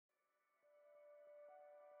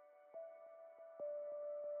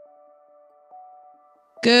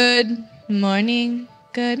Good morning,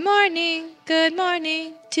 good morning, good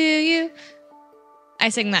morning to you. I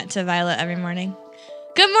sing that to Violet every morning.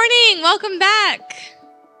 Good morning, welcome back.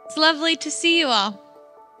 It's lovely to see you all.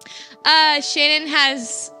 Shannon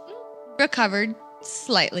has recovered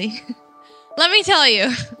slightly. Let me tell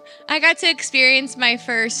you, I got to experience my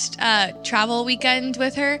first travel weekend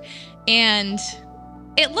with her, and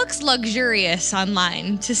it looks luxurious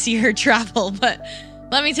online to see her travel, but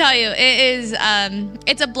let me tell you,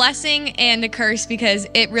 it's a blessing and a curse because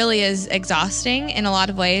it really is exhausting in a lot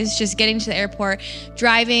of ways. Just getting to the airport,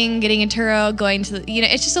 driving, getting a Turo, going to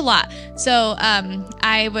it's just a lot. So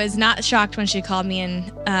I was not shocked when she called me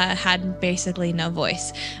and had basically no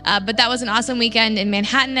voice. But that was an awesome weekend in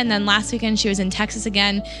Manhattan. And then last weekend she was in Texas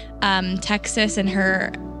again. Texas and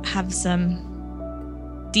her have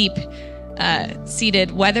some deep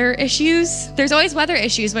seated weather issues. There's always weather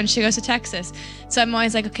issues when she goes to Texas. So I'm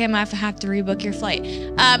always like, okay, I might have to rebook your flight.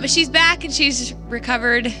 But she's back and she's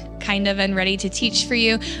recovered kind of and ready to teach for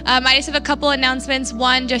you. I just have a couple announcements.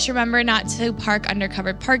 One, just remember not to park under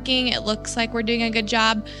covered parking. It looks like we're doing a good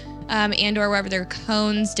job. And or wherever there are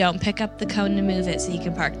cones, don't pick up the cone to move it so you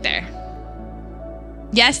can park there.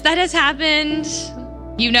 Yes, that has happened.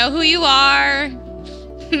 You know who you are.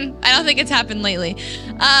 I don't think it's happened lately.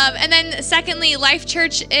 And then secondly, Life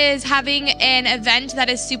Church is having an event that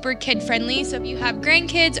is super kid-friendly. So if you have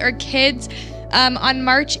grandkids or kids, on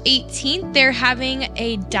March 18th, they're having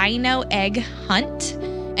a dino egg hunt.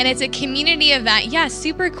 And it's a community event. Yeah,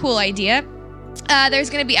 super cool idea. There's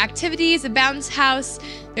going to be activities, a bounce house.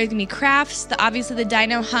 There's going to be crafts. Obviously, the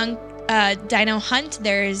dino hunt.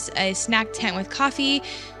 There's a snack tent with coffee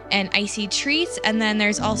and icy treats, and then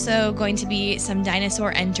there's also going to be some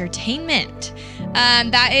dinosaur entertainment.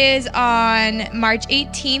 That is on March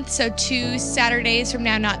 18th, so 2 Saturdays from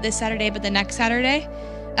now, not this Saturday, but the next Saturday,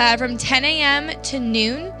 from 10 a.m. to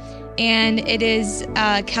noon, and it is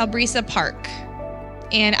Calbrisa Park.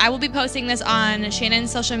 And I will be posting this on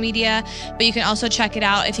Shannon's social media, but you can also check it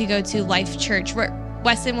out if you go to Life Church.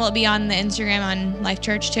 Weston, will it be on the Instagram on Life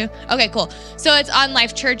Church too? Okay, cool. So it's on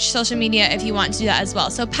Life Church social media if you want to do that as well.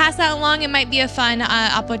 So pass that along. It might be a fun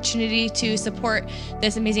opportunity to support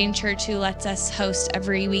this amazing church who lets us host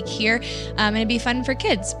every week here. And it'd be fun for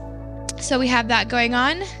kids. So we have that going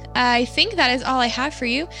on. I think that is all I have for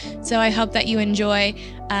you. So I hope that you enjoy.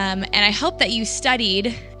 And I hope that you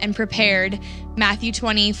studied and prepared Matthew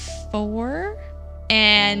 24.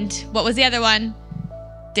 And what was the other one?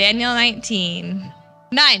 Daniel 19.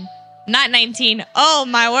 9, not 19. Oh,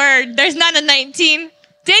 my word. There's not a 19.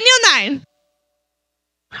 Daniel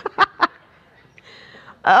 9.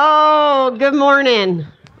 Oh, good morning.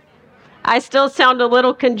 I still sound a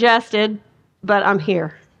little congested, but I'm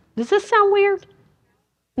here. Does this sound weird?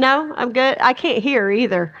 No, I'm good. I can't hear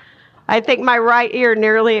either. I think my right ear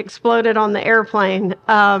nearly exploded on the airplane.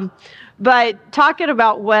 But talking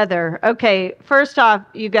about weather. Okay, first off,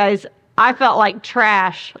 you guys, I felt like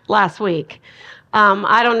trash last week.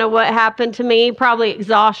 I don't know what happened to me, probably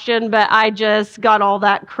exhaustion, but I just got all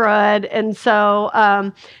that crud. And so,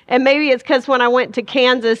 and maybe it's because when I went to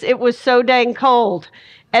Kansas, it was so dang cold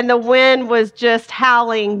and the wind was just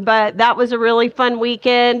howling, but that was a really fun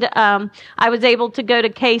weekend. I was able to go to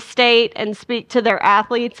K-State and speak to their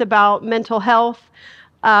athletes about mental health.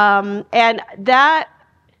 And that,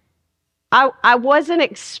 I wasn't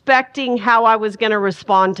expecting how I was going to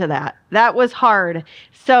respond to that. That was hard.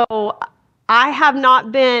 So I have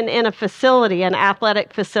not been in a facility, an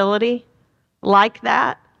athletic facility like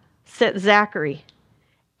that since Zachary.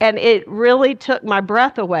 And it really took my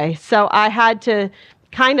breath away. So I had to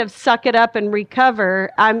kind of suck it up and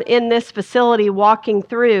recover. I'm in this facility walking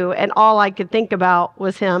through, and all I could think about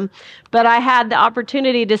was him. But I had the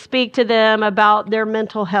opportunity to speak to them about their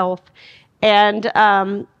mental health and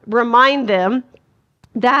remind them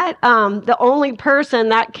that the only person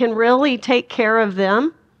that can really take care of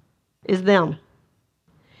them is them.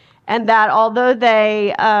 And that although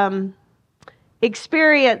they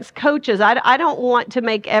experience coaches, I don't want to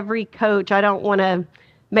make every coach, I don't want to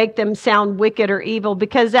make them sound wicked or evil,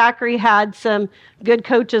 because Zachary had some good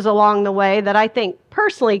coaches along the way that I think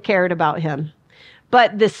personally cared about him.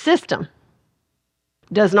 But the system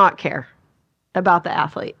does not care about the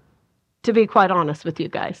athlete, to be quite honest with you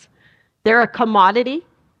guys. They're a commodity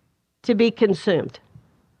to be consumed.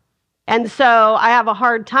 And so I have a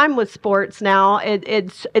hard time with sports now.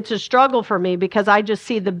 It's a struggle for me because I just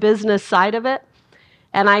see the business side of it,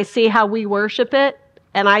 and I see how we worship it,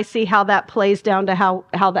 and I see how that plays down to how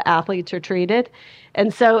the athletes are treated.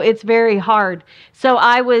 And so it's very hard. So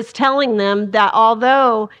I was telling them that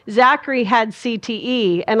although Zachary had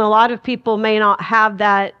CTE, and a lot of people may not have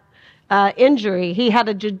that injury. He had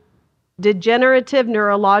a degenerative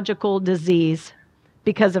neurological disease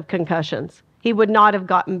because of concussions. He would not have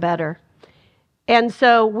gotten better. And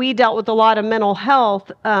so we dealt with a lot of mental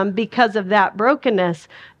health because of that brokenness.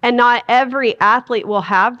 And not every athlete will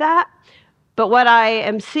have that. But what I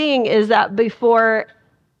am seeing is that before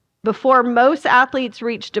most athletes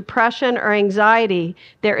reach depression or anxiety,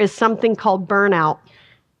 there is something called burnout.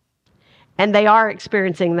 And they are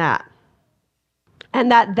experiencing that.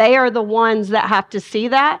 And that they are the ones that have to see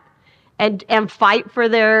that and fight for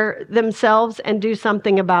themselves and do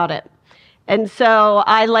something about it. And so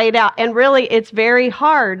I laid out, and really it's very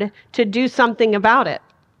hard to do something about it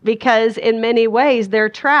because in many ways they're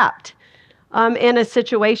trapped in a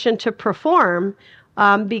situation to perform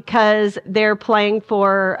because they're playing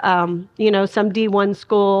for, some D1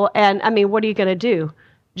 school. And I mean, what are you going to do?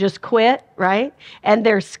 Just quit, right? And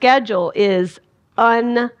their schedule is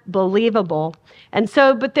unbelievable. And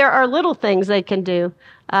so, but there are little things they can do.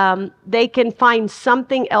 They can find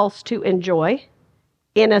something else to enjoy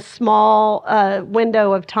in a small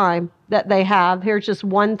window of time that they have. Here's just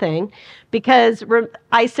one thing. Because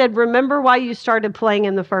I said, remember why you started playing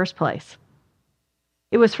in the first place.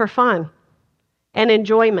 It was for fun and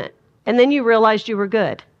enjoyment. And then you realized you were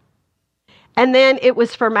good. And then it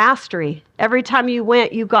was for mastery. Every time you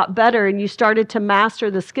went, you got better and you started to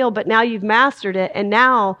master the skill. But now you've mastered it. And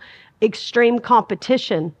now extreme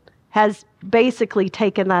competition has basically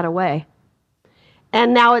taken that away.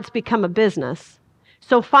 And now it's become a business.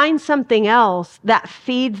 So find something else that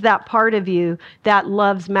feeds that part of you that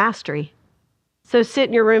loves mastery. So sit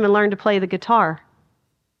in your room and learn to play the guitar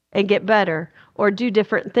and get better or do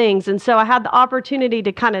different things. And so I had the opportunity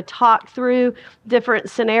to kind of talk through different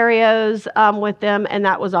scenarios with them, and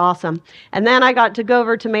that was awesome. And then I got to go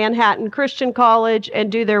over to Manhattan Christian College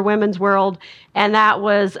and do their Women's World, and that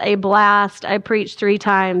was a blast. I preached 3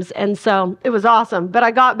 times, and so it was awesome. But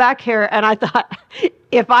I got back here, and I thought,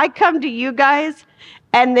 if I come to you guys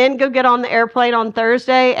and then go get on the airplane on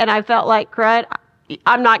Thursday, and I felt like crud,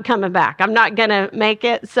 I'm not coming back. I'm not going to make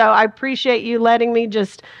it. So I appreciate you letting me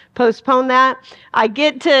just postpone that. I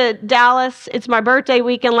get to Dallas. It's my birthday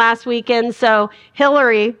weekend last weekend. So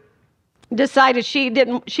Hillary decided she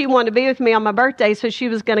wanted to be with me on my birthday, so she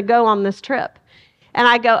was going to go on this trip. And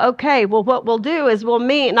I go, okay, well, what we'll do is we'll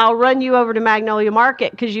meet, and I'll run you over to Magnolia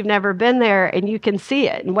Market because you've never been there, and you can see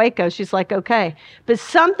it in Waco. She's like, okay. But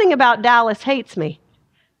something about Dallas hates me.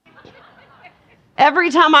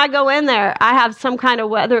 Every time I go in there, I have some kind of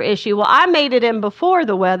weather issue. Well, I made it in before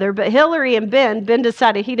the weather, but Hillary and Ben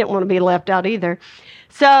decided he didn't want to be left out either.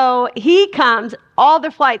 So he comes, all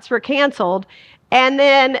the flights were canceled. And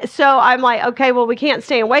then, so I'm like, okay, well, we can't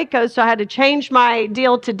stay in Waco. So I had to change my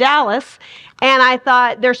deal to Dallas. And I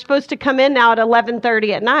thought they're supposed to come in now at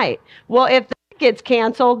 11:30 at night. Well, if that gets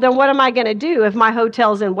canceled, then what am I going to do if my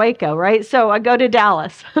hotel's in Waco, right? So I go to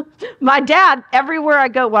Dallas. My dad, everywhere I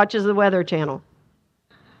go, watches the Weather Channel.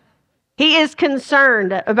 He is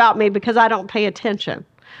concerned about me because I don't pay attention.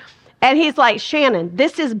 And he's like, Shannon,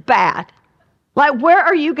 this is bad. Like, where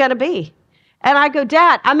are you going to be? And I go,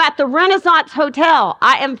 Dad, I'm at the Renaissance Hotel.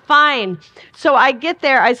 I am fine. So I get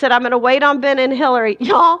there. I said, I'm going to wait on Ben and Hillary.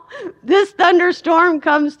 Y'all, this thunderstorm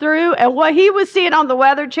comes through. And what he was seeing on the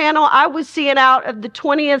Weather Channel, I was seeing out of the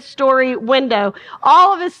 20th story window.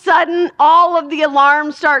 All of a sudden, all of the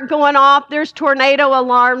alarms start going off. There's tornado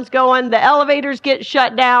alarms going. The elevators get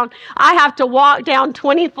shut down. I have to walk down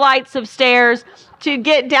 20 flights of stairs to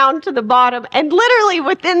get down to the bottom. And literally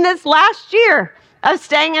within this last year of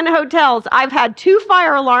staying in hotels, I've had 2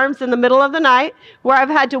 fire alarms in the middle of the night where I've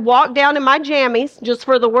had to walk down in my jammies just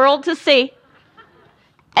for the world to see.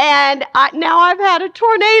 And now I've had a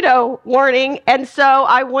tornado warning. And so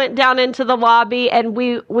I went down into the lobby and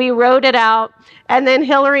we rode it out. And then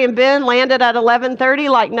Hillary and Ben landed at 11:30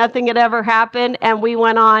 like nothing had ever happened. And we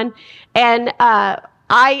went on. And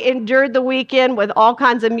I endured the weekend with all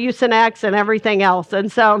kinds of Mucinex and everything else.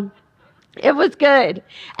 And so it was good.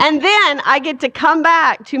 And then I get to come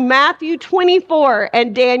back to Matthew 24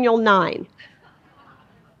 and Daniel 9.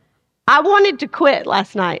 I wanted to quit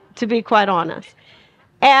last night, to be quite honest.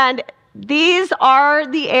 And these are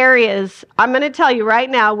the areas, I'm going to tell you right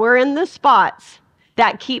now, we're in the spots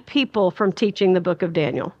that keep people from teaching the book of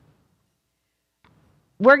Daniel.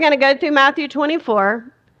 We're going to go through Matthew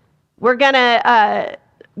 24. We're going to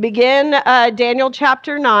begin Daniel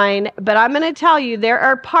chapter 9, but I'm going to tell you there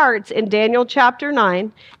are parts in Daniel chapter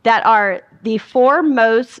 9 that are the 4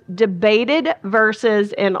 most debated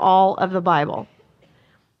verses in all of the Bible.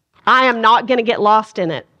 I am not going to get lost in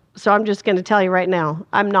it, so I'm just going to tell you right now,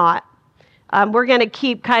 I'm not. We're going to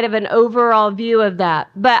keep kind of an overall view of that.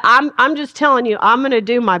 But I'm just telling you, I'm going to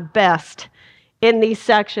do my best in these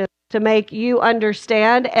sections to make you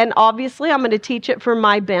understand. And obviously, I'm going to teach it from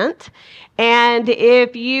my bent. And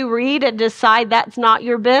if you read and decide that's not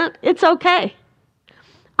your bent, it's okay.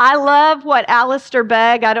 I love what Alistair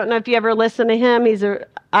Begg, I don't know if you ever listen to him.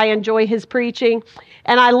 I enjoy his preaching.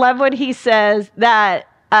 And I love what he says, that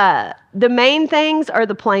the main things are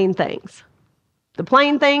the plain things. The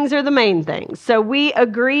plain things are the main things. So we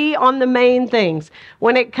agree on the main things.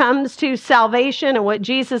 When it comes to salvation and what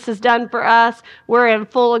Jesus has done for us, we're in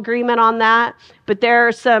full agreement on that. But there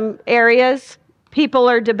are some areas people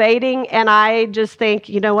are debating, and I just think,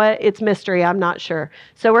 you know what, it's mystery. I'm not sure.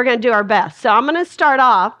 So we're going to do our best. So I'm going to start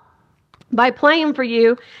off by playing for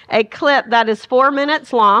you a clip that is 4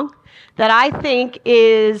 minutes long that I think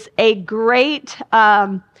is a great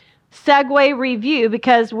segue review,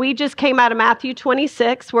 because we just came out of Matthew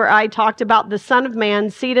 26, where I talked about the Son of Man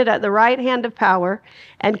seated at the right hand of power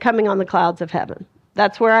and coming on the clouds of heaven.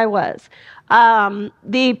 That's where I was.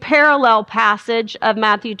 The parallel passage of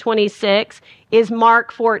Matthew 26 is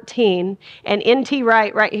Mark 14, and N.T.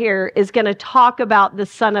 Wright right here is going to talk about the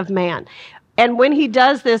Son of Man. And when he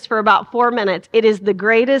does this for about 4 minutes, it is the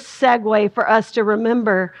greatest segue for us to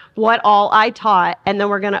remember what all I taught, and then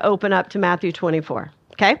we're going to open up to Matthew 24,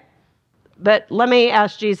 okay? But let me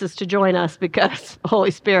ask Jesus to join us, because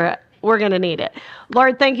Holy Spirit, we're going to need it.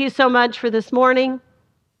 Lord, thank you so much for this morning.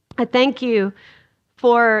 I thank you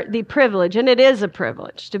for the privilege, and it is a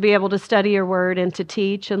privilege, to be able to study your word and to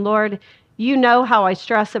teach. And Lord, you know how I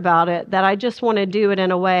stress about it, that I just want to do it in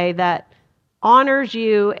a way that honors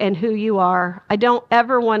you and who you are. I don't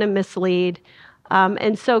ever want to mislead.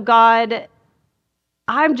 And so, God,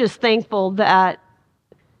 I'm just thankful that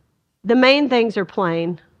the main things are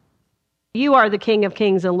plain. You are the King of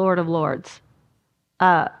Kings and Lord of Lords.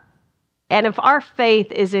 And if our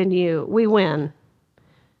faith is in you, we win.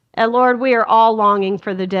 And Lord, we are all longing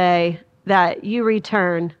for the day that you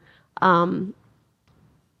return to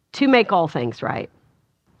make all things right.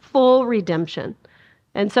 Full redemption.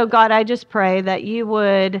 And so, God, I just pray that you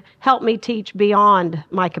would help me teach beyond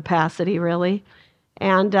my capacity, really.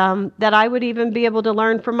 And that I would even be able to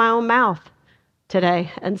learn from my own mouth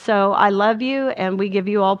today. And so I love you, and we give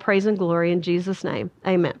you all praise and glory in Jesus' name.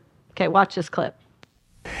 Amen. Okay, watch this clip.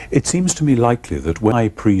 It seems to me likely that when the high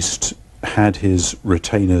priest had his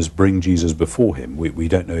retainers bring Jesus before him, we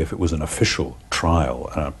don't know if it was an official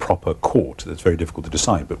trial, a proper court, that's very difficult to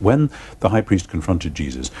decide, but when the high priest confronted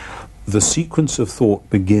Jesus, the sequence of thought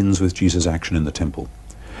begins with Jesus' action in the temple.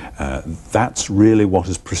 That's really what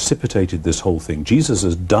has precipitated this whole thing. Jesus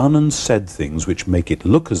has done and said things which make it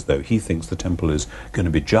look as though he thinks the temple is going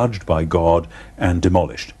to be judged by God and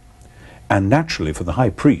demolished. And naturally, for the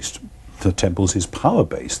high priest, the temple's his power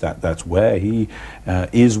base. That's where he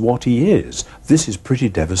is what he is. This is pretty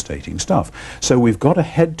devastating stuff. So we've got a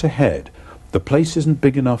head-to-head. The place isn't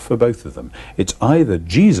big enough for both of them. It's either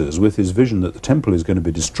Jesus with his vision that the temple is going to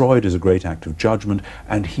be destroyed as a great act of judgment,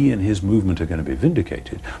 and he and his movement are going to be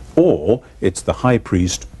vindicated, or it's the high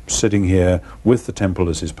priest sitting here with the temple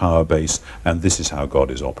as his power base, and this is how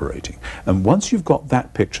God is operating. And once you've got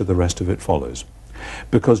that picture, the rest of it follows.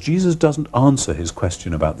 Because Jesus doesn't answer his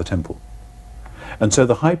question about the temple. And so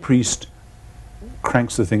the high priest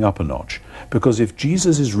cranks the thing up a notch, because if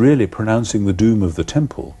Jesus is really pronouncing the doom of the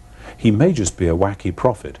temple, he may just be a wacky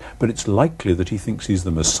prophet, but it's likely that he thinks he's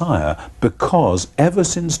the Messiah, because ever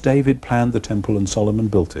since David planned the temple and Solomon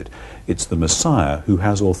built it, it's the Messiah who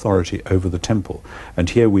has authority over the temple. And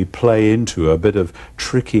here we play into a bit of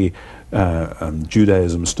tricky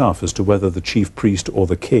Judaism stuff as to whether the chief priest or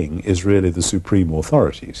the king is really the supreme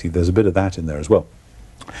authority. See, there's a bit of that in there as well.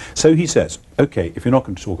 So he says, okay, if you're not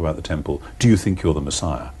going to talk about the temple, do you think you're the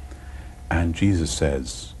Messiah? And Jesus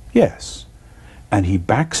says, yes. And he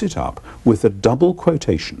backs it up with a double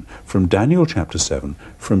quotation from Daniel chapter 7,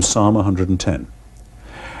 from Psalm 110.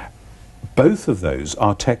 Both of those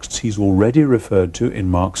are texts he's already referred to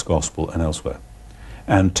in Mark's Gospel and elsewhere,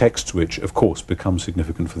 and texts which, of course, become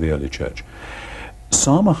significant for the early church.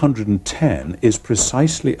 Psalm 110 is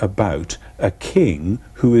precisely about a king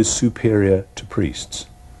who is superior to priests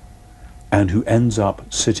and who ends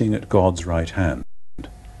up sitting at God's right hand.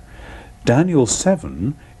 Daniel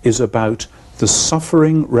 7 is about the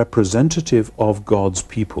suffering representative of God's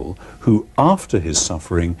people, who after his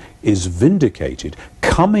suffering is vindicated,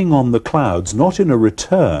 coming on the clouds, not in a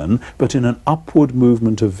return, but in an upward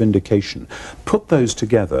movement of vindication. Put those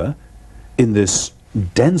together in this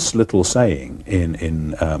dense little saying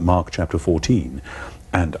in Mark chapter 14,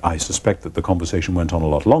 And I suspect that the conversation went on a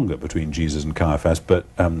lot longer between Jesus and Caiaphas, but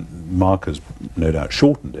Mark has no doubt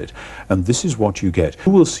shortened it. And this is what you get.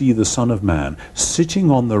 You will see the Son of Man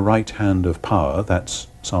sitting on the right hand of power, that's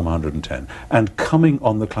Psalm 110, and coming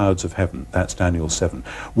on the clouds of heaven, that's Daniel 7,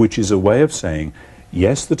 which is a way of saying,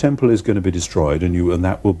 yes, the temple is going to be destroyed, and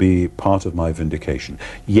that will be part of my vindication.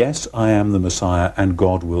 Yes, I am the Messiah, and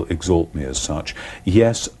God will exalt me as such.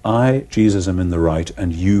 Yes, I, Jesus, am in the right,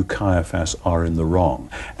 and you, Caiaphas, are in the wrong.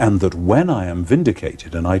 And that when I am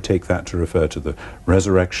vindicated, and I take that to refer to the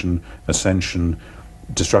resurrection, ascension,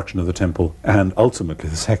 destruction of the temple, and ultimately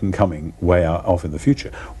the second coming way off in the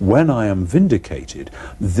future, when I am vindicated,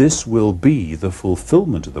 this will be the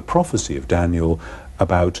fulfillment of the prophecy of Daniel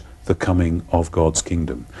about the coming of God's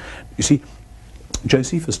kingdom. You see,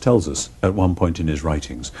 Josephus tells us at one point in his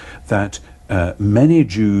writings that many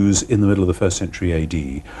Jews in the middle of the 1st century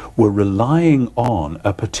AD were relying on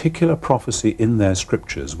a particular prophecy in their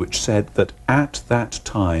scriptures which said that at that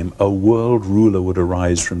time a world ruler would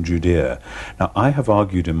arise from Judea. Now, I have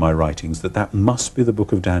argued in my writings that that must be the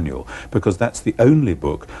book of Daniel, because that's the only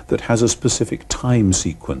book that has a specific time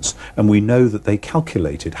sequence, and we know that they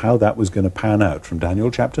calculated how that was going to pan out from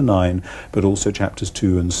Daniel chapter 9, but also chapters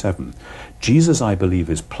 2 and 7. Jesus, I believe,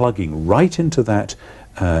 is plugging right into that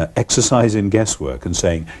exercise in guesswork and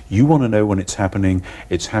saying, you want to know when it's happening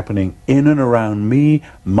in and around me,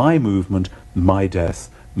 my movement, my death,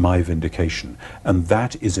 my vindication. And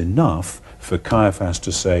that is enough for Caiaphas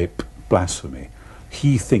to say, blasphemy.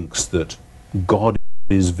 He thinks that God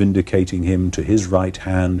is vindicating him to his right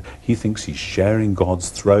hand. He thinks he's sharing God's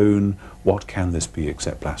throne. What can this be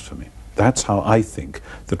except blasphemy? That's how I think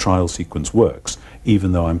the trial sequence works,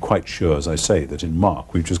 even though I'm quite sure, as I say, that in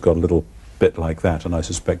Mark we've just got a little bit like that, and I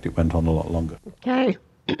suspect it went on a lot longer. Okay.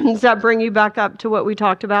 Does that bring you back up to what we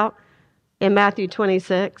talked about in Matthew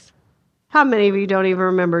 26? How many of you don't even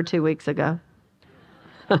remember 2 weeks ago?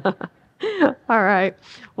 All right.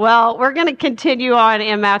 Well, we're going to continue on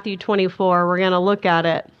in Matthew 24. We're going to look at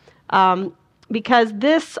it because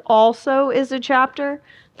this also is a chapter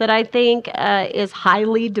that I think is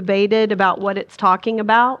highly debated about what it's talking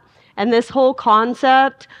about. And this whole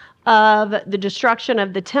concept of the destruction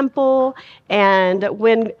of the temple and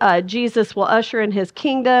when Jesus will usher in his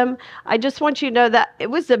kingdom, I just want you to know that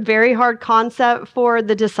it was a very hard concept for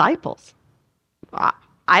the disciples.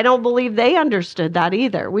 I don't believe they understood that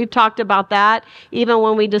either. We've talked about that even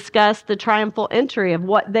when we discussed the triumphal entry of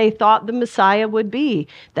what they thought the Messiah would be,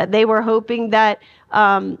 that they were hoping that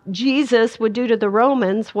Jesus would do to the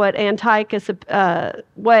Romans what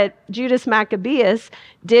Judas Maccabeus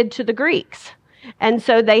did to the Greeks. And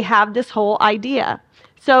so they have this whole idea.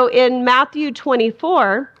 So in Matthew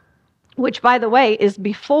 24, which, by the way, is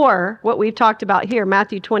before what we've talked about here,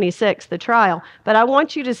 Matthew 26, the trial. But I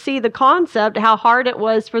want you to see the concept, how hard it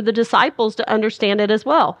was for the disciples to understand it as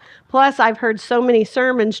well. Plus, I've heard so many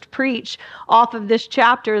sermons preach off of this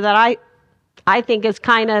chapter that I think is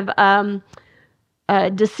kind of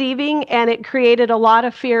deceiving, and it created a lot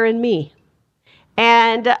of fear in me.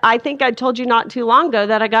 And I think I told you not too long ago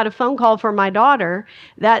that I got a phone call from my daughter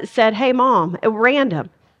that said, hey, Mom, at random,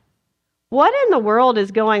 what in the world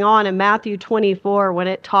is going on in Matthew 24 when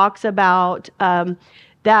it talks about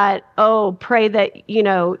that, pray that,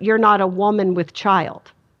 you're not a woman with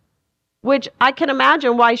child? Which I can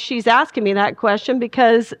imagine why she's asking me that question,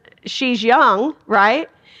 because she's young, right?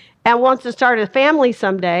 And wants to start a family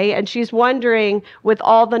someday, and she's wondering, with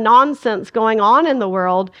all the nonsense going on in the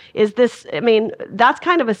world, that's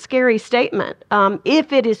kind of a scary statement.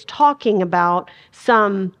 If it is talking about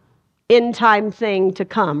some end time thing to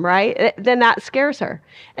come, right? Then that scares her.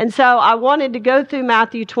 And so I wanted to go through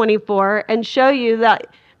Matthew 24 and show you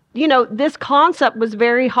that, this concept was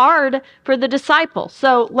very hard for the disciples.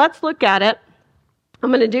 So let's look at it.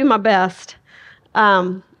 I'm going to do my best.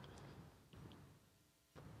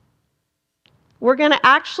 We're going to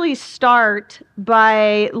actually start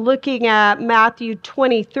by looking at Matthew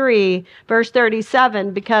 23, verse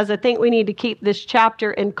 37, because I think we need to keep this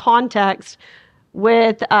chapter in context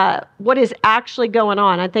with what is actually going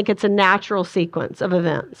on. I think it's a natural sequence of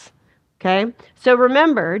events. Okay? So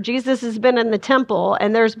remember, Jesus has been in the temple,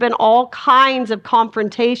 and there's been all kinds of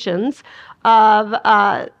confrontations of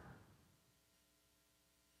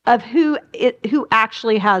who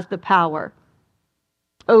actually has the power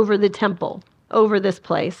over the temple, over this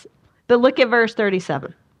place. But look at verse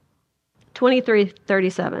 37.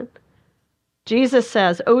 23:37. Jesus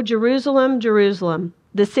says, "O Jerusalem, Jerusalem,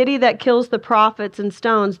 the city that kills the prophets and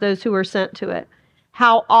stones those who are sent to it.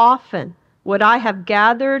 How often would I have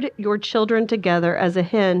gathered your children together as a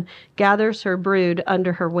hen gathers her brood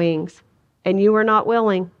under her wings, and you were not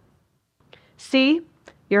willing. See,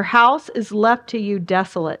 your house is left to you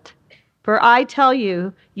desolate. For I tell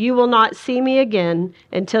you, you will not see me again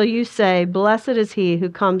until you say, blessed is he who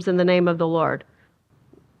comes in the name of the Lord.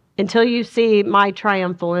 Until you see my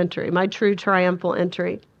triumphal entry, my true triumphal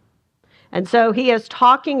entry. And so he is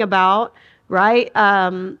talking about, right,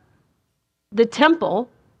 the temple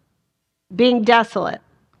being desolate.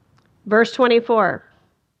 Verse 24,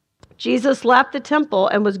 Jesus left the temple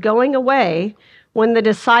and was going away when the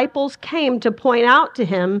disciples came to point out to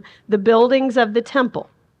him the buildings of the temple.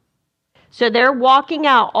 So they're walking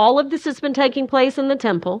out. All of this has been taking place in the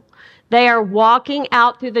temple. They are walking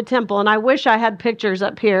out through the temple. And I wish I had pictures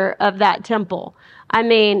up here of that temple. I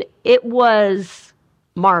mean, it was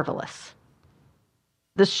marvelous.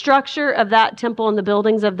 The structure of that temple and the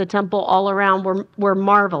buildings of the temple all around were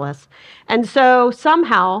marvelous. And so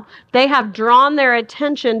somehow they have drawn their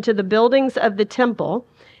attention to the buildings of the temple,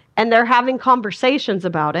 and they're having conversations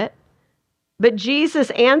about it. But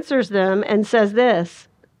Jesus answers them and says this,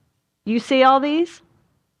 you see all these?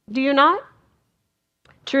 Do you not?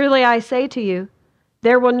 Truly I say to you,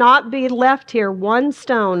 there will not be left here one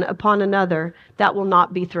stone upon another that will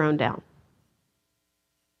not be thrown down.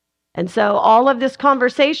 And so all of this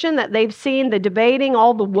conversation that they've seen, the debating,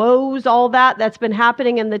 all the woes, all that's been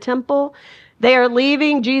happening in the temple, they are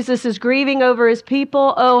leaving. Jesus is grieving over his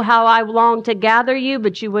people. Oh, how I long to gather you,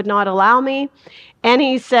 but you would not allow me. And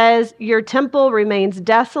he says, your temple remains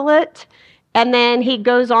desolate. And then he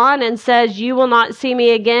goes on and says, you will not see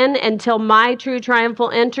me again until my true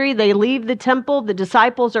triumphal entry. They leave the temple. The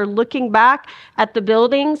disciples are looking back at the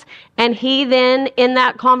buildings. And he then, in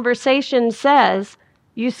that conversation, says,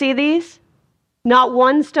 you see these? Not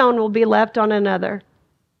one stone will be left on another.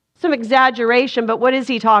 Some exaggeration, but what is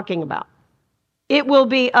he talking about? It will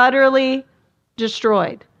be utterly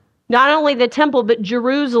destroyed. Not only the temple, but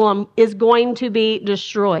Jerusalem is going to be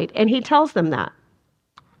destroyed. And he tells them that.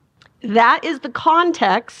 That is the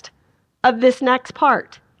context of this next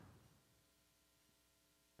part.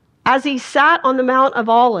 As he sat on the Mount of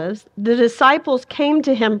Olives, the disciples came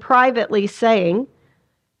to him privately saying,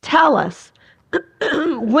 tell us,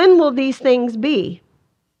 when will these things be?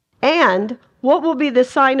 And what will be the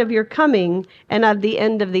sign of your coming and of the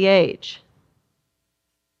end of the age?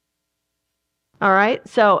 All right,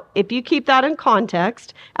 so if you keep that in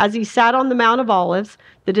context, as he sat on the Mount of Olives,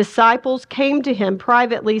 the disciples came to him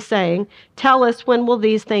privately saying, tell us, when will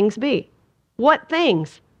these things be? What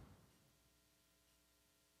things?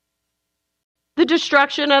 The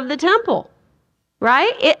destruction of the temple,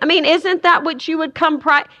 right? Isn't that what you would come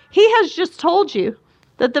He has just told you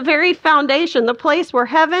that the very foundation, the place where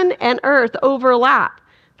heaven and earth overlap,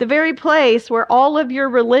 the very place where all of your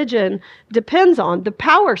religion depends on, the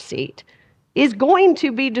power seat, is going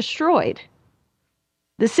to be destroyed.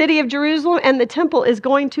 The city of Jerusalem and the temple is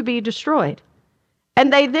going to be destroyed.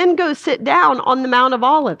 And they then go sit down on the Mount of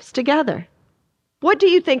Olives together. What do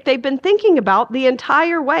you think they've been thinking about the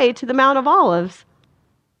entire way to the Mount of Olives?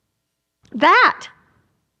 That,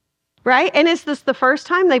 right? And is this the first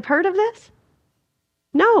time they've heard of this?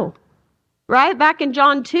 No, right? Back in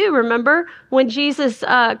John 2, remember when Jesus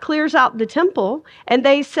clears out the temple and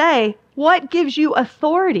they say, what gives you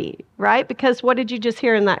authority, right? Because what did you just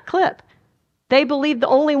hear in that clip? They believed the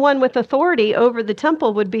only one with authority over the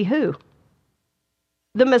temple would be who?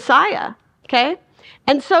 The Messiah, okay?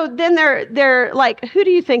 And so then they're like, who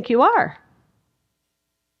do you think you are?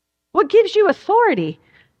 What gives you authority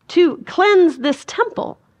to cleanse this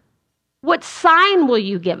temple? What sign will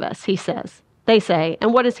you give us, he says. They say.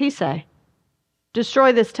 And what does he say?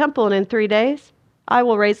 Destroy this temple and in 3 days I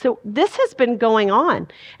will raise. So this has been going on.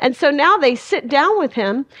 And so now they sit down with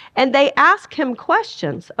him and they ask him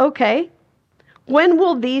questions. Okay, when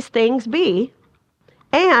will these things be?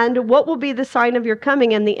 And what will be the sign of your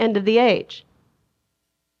coming and the end of the age?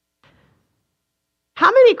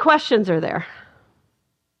 How many questions are there?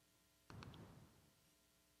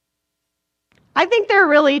 I think there are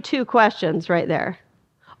really 2 questions right there.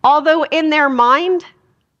 Although in their mind,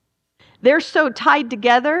 they're so tied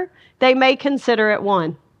together, they may consider it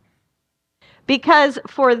one. Because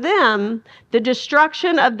for them, the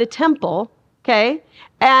destruction of the temple, okay,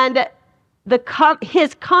 and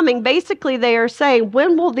his coming, basically they are saying,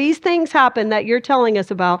 when will these things happen that you're telling us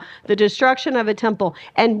about, the destruction of a temple,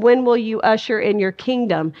 and when will you usher in your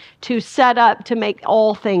kingdom to set up to make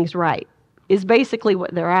all things right, is basically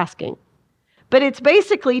what they're asking. But it's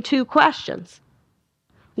basically 2 questions.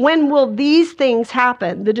 When will these things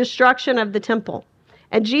happen, the destruction of the temple?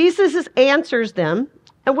 And Jesus answers them.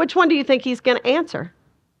 And which one do you think he's going to answer?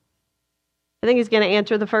 I think he's going to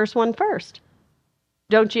answer the first one first.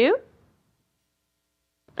 Don't you?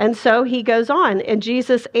 And so he goes on, and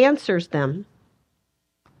Jesus answers them.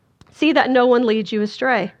 See that no one leads you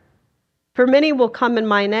astray. For many will come in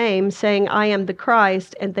my name, saying, I am the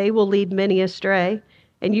Christ, and they will lead many astray.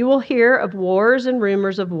 And you will hear of wars and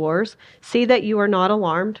rumors of wars. See that you are not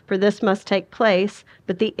alarmed, for this must take place,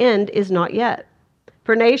 but the end is not yet.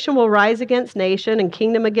 For nation will rise against nation, and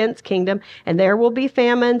kingdom against kingdom, and there will be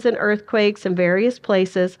famines and earthquakes in various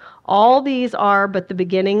places. All these are but the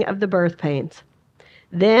beginning of the birth pains.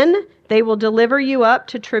 Then they will deliver you up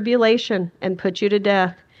to tribulation and put you to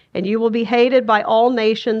death, and you will be hated by all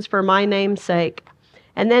nations for my name's sake.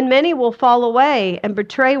 And then many will fall away and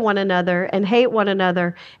betray one another and hate one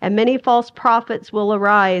another, and many false prophets will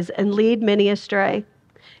arise and lead many astray.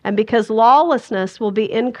 And because lawlessness will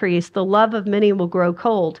be increased, the love of many will grow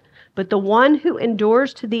cold, but the one who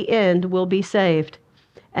endures to the end will be saved.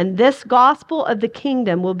 And this gospel of the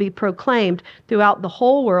kingdom will be proclaimed throughout the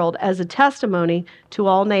whole world as a testimony to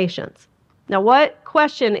all nations. Now, what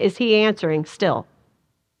question is he answering still?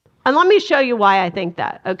 And let me show you why I think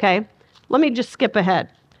that, okay? Let me just skip ahead.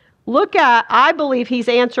 Look at, I believe he's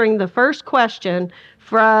answering the first question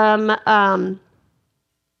from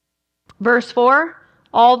verse 4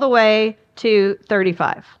 all the way to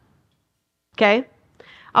 35. Okay?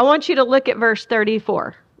 I want you to look at verse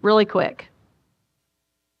 34 really quick.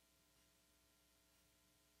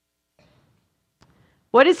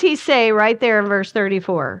 What does he say right there in verse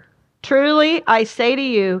 34? Truly, I say to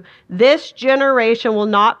you, this generation will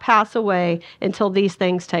not pass away until these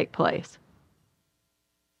things take place.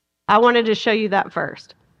 I wanted to show you that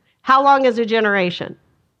first. How long is a generation?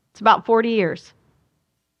 It's about 40 years.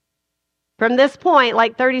 From this point,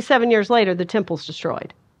 like 37 years later, the temple's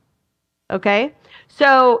destroyed. Okay?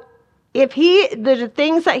 So, the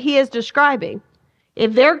things that he is describing,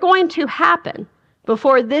 if they're going to happen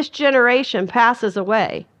before this generation passes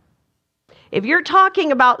away, if you're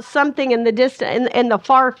talking about something in the distant, in the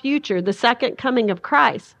far future, the second coming of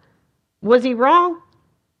Christ, was he wrong?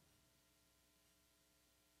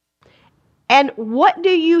 And what do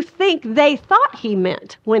you think they thought he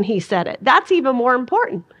meant when he said it? That's even more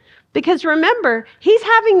important. Because remember, he's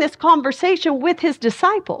having this conversation with his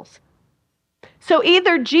disciples. So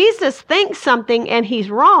either Jesus thinks something and he's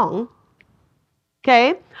wrong,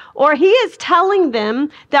 okay? Or he is telling them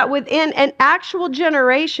that within an actual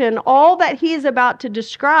generation, all that he is about to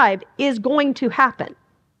describe is going to happen.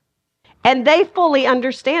 And they fully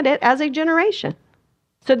understand it as a generation.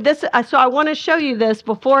 So I want to show you this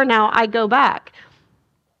before now I go back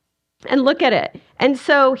and look at it. And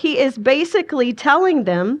so he is basically telling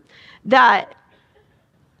them that,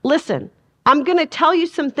 listen, I'm going to tell you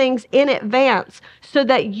some things in advance so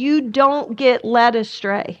that you don't get led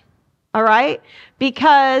astray. All right?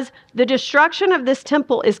 Because the destruction of this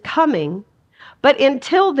temple is coming. But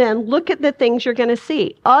until then, look at the things you're going to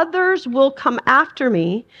see. Others will come after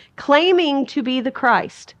me, claiming to be the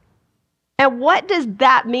Christ. And what does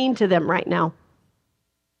that mean to them right now?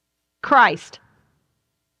 Christ.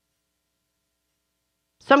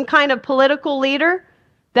 Some kind of political leader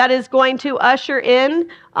that is going to usher in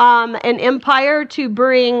an empire to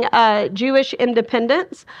bring Jewish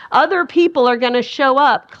independence. Other people are going to show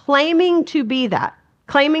up claiming to be that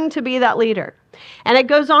leader. And it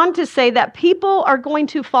goes on to say that people are going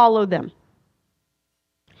to follow them.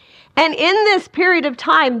 And in this period of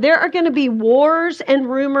time, there are going to be wars and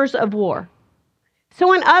rumors of war.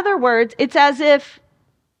 So in other words, it's as if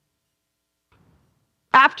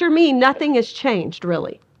after me, nothing has changed,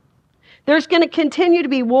 really. There's going to continue to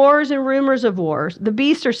be wars and rumors of wars. The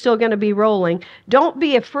beasts are still going to be rolling. Don't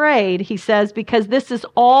be afraid, he says, because this is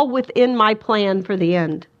all within my plan for the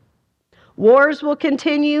end. Wars will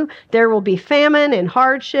continue. There will be famine and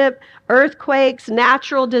hardship, earthquakes,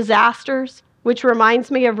 natural disasters, which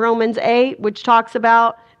reminds me of Romans 8, which talks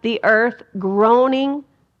about the earth groaning,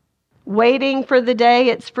 waiting for the day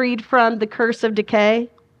it's freed from the curse of decay.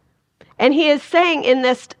 And he is saying in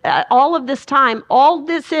this, all of this time, all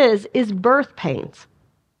this is birth pains,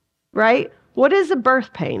 right? What is a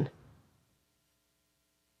birth pain?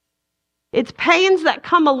 It's pains that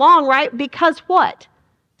come along, right? Because what?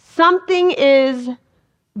 Something is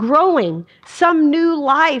growing. Some new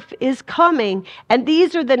life is coming. And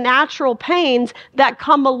these are the natural pains that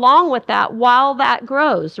come along with that while that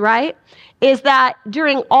grows, right? Is that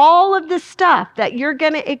during all of this stuff that you're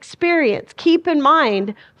going to experience, keep in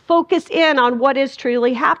mind, focus in on what is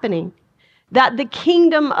truly happening. That the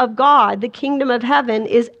kingdom of God, the kingdom of heaven,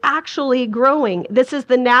 is actually growing. This is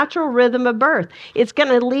the natural rhythm of birth. It's going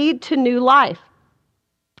to lead to new life.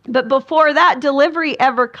 But before that delivery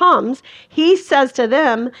ever comes, he says to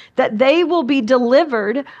them that they will be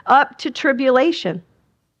delivered up to tribulation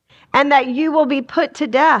and that you will be put to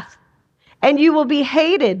death. and you will be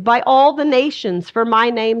hated by all the nations for my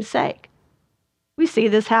name's sake. We see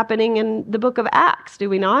this happening in the book of Acts, do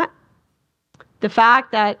we not? The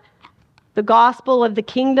fact that the gospel of the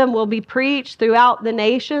kingdom will be preached throughout the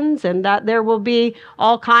nations and that there will be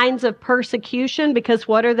all kinds of persecution, because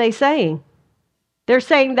what are they saying? They're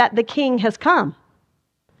saying that the king has come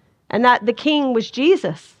and that the king was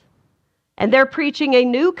Jesus. And they're preaching a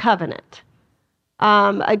new covenant,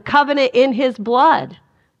 a covenant in his blood,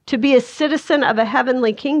 to be a citizen of a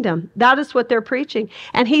heavenly kingdom. That is what they're preaching.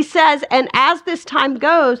 And he says, and as this time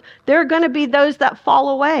goes, there are going to be those that fall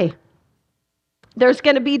away. There's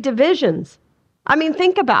going to be divisions. I mean,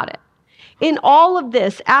 think about it. In all of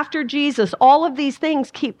this, after Jesus, all of these things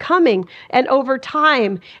keep coming and over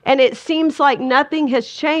time, and it seems like nothing has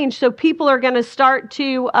changed. So people are going to start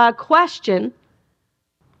to question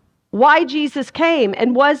why Jesus came,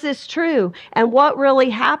 and was this true, and what really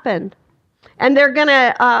happened. And they're going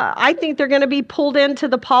to, I think they're going to be pulled into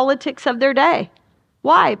the politics of their day.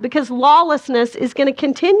 Why? Because lawlessness is going to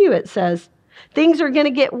continue, it says. Things are going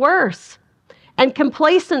to get worse, and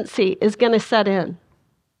complacency is going to set in.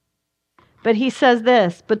 But he says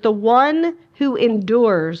this, but the one who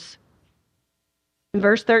endures, in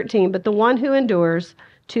verse 13, but the one who endures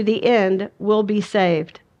to the end will be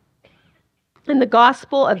saved. And the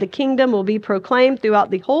gospel of the kingdom will be proclaimed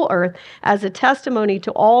throughout the whole earth as a testimony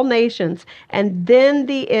to all nations, and then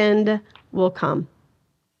the end will come.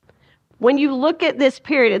 When you look at this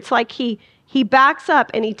period, it's like he backs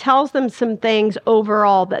up and he tells them some things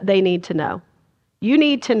overall that they need to know. You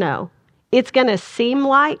need to know. It's going to seem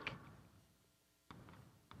like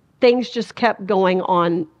things just kept going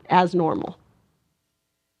on as normal.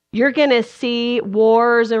 You're going to see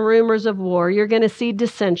wars and rumors of war. You're going to see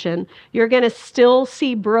dissension. You're going to still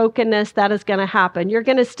see brokenness that is going to happen. You're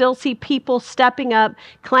going to still see people stepping up,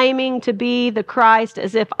 claiming to be the Christ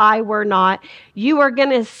as if I were not. You are going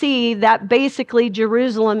to see that basically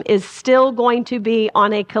Jerusalem is still going to be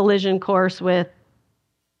on a collision course with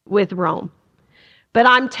Rome. But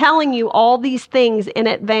I'm telling you all these things in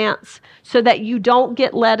advance so that you don't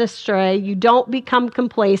get led astray, you don't become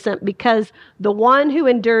complacent, because the one who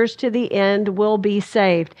endures to the end will be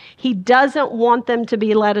saved. He doesn't want them to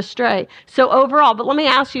be led astray. So overall, but let me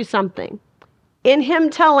ask you something. In him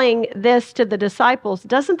telling this to the disciples,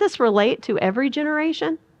 doesn't this relate to every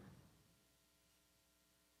generation?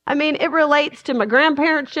 I mean, it relates to my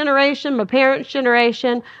grandparents' generation, my parents'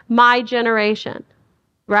 generation, my generation,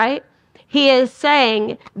 right? He is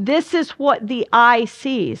saying, this is what the eye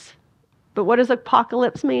sees. But what does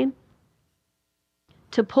apocalypse mean?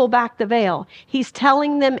 To pull back the veil. He's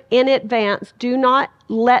telling them in advance, do not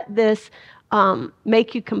let this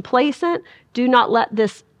make you complacent. Do not let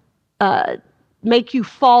this make you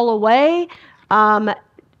fall away.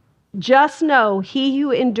 Just know he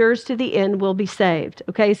who endures to the end will be saved.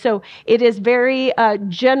 Okay, so it is very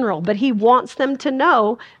general, but he wants them to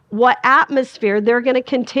know what atmosphere they're going to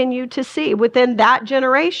continue to see within that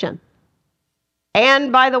generation.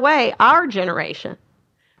 And by the way, our generation.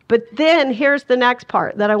 But then here's the next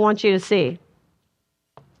part that I want you to see.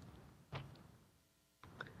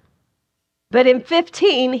 But in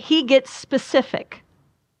 15, he gets specific.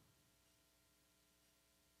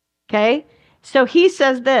 Okay? So he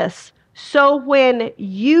says this, so when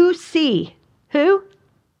you see, who?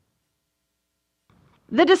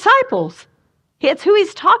 The disciples. It's who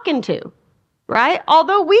he's talking to, right?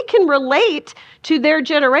 Although we can relate to their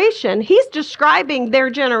generation, he's describing their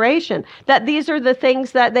generation, that these are the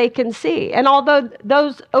things that they can see. And although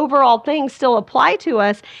those overall things still apply to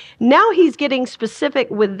us, now he's getting specific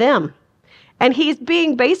with them. And he's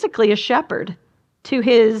being basically a shepherd to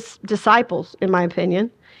his disciples, in my opinion.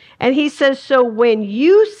 And he says, so when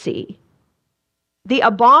you see the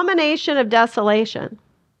abomination of desolation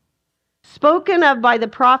spoken of by the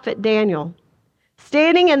prophet Daniel,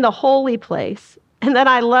 standing in the holy place, and then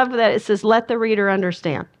I love that it says, let the reader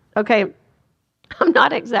understand. Okay, I'm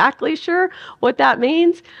not exactly sure what that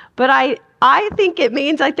means, but I think it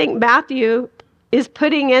means, I think Matthew is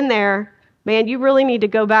putting in there, man, you really need to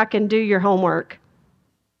go back and do your homework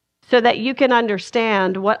so that you can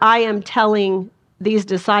understand what I am telling these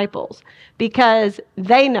disciples, because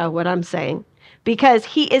they know what I'm saying. Because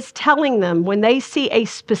he is telling them when they see a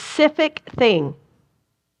specific thing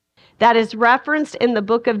that is referenced in the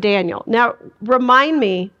book of Daniel. Now, remind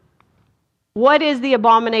me, what is the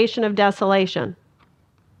abomination of desolation?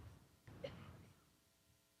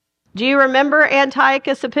 Do you remember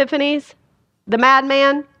Antiochus Epiphanes, the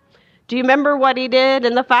madman? Do you remember what he did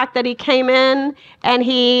and the fact that he came in and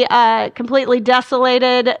he completely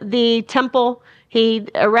desolated the temple? He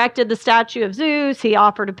erected the statue of Zeus. He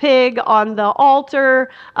offered a pig on the altar.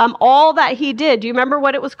 All that he did. Do you remember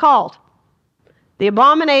what it was called? The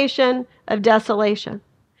abomination of desolation.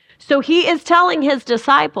 So he is telling his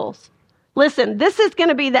disciples, listen, this is going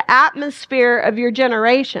to be the atmosphere of your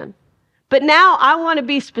generation. But now I want to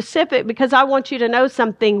be specific because I want you to know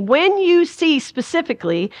something. When you see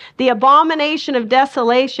specifically the abomination of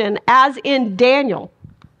desolation, as in Daniel,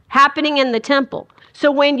 happening in the temple. So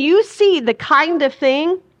when you see the kind of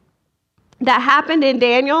thing that happened in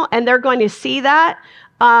Daniel, and they're going to see that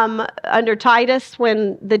under Titus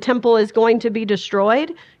when the temple is going to be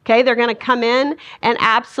destroyed, okay, they're going to come in and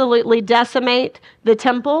absolutely decimate the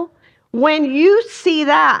temple. When you see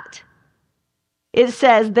that, it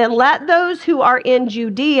says, then let those who are in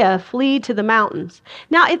Judea flee to the mountains.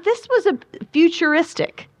 Now, if this was a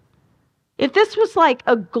futuristic, if this was like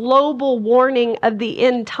a global warning of the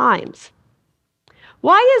end times,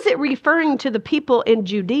 why is it referring to the people in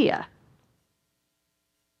Judea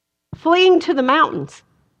fleeing to the mountains?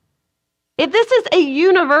 If this is a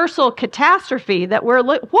universal catastrophe that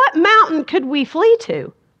what mountain could we flee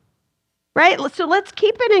to? Right? So let's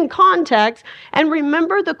keep it in context and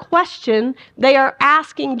remember the question they are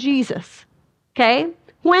asking Jesus. Okay?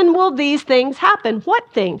 When will these things happen?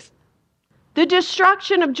 What things? The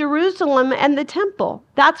destruction of Jerusalem and the temple.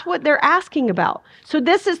 That's what they're asking about. So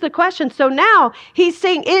this is the question. So now he's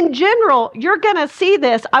saying, in general, you're going to see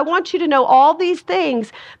this. I want you to know all these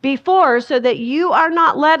things before so that you are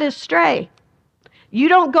not led astray. You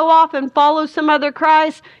don't go off and follow some other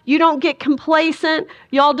Christ. You don't get complacent.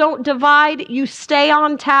 Y'all don't divide. You stay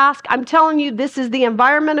on task. I'm telling you, this is the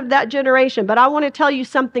environment of that generation. But I want to tell you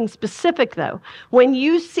something specific, though. When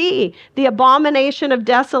you see the abomination of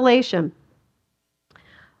desolation,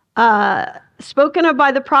 spoken of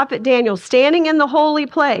by the prophet Daniel, standing in the holy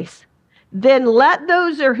place, then let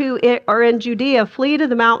those who are in Judea flee to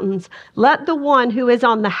the mountains. Let the one who is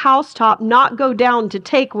on the housetop not go down to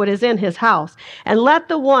take what is in his house. And let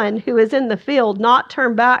the one who is in the field not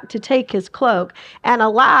turn back to take his cloak. And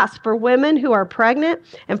alas, for women who are pregnant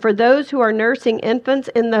and for those who are nursing infants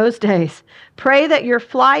in those days, pray that your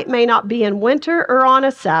flight may not be in winter or on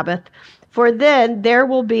a Sabbath, for then there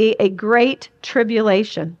will be a great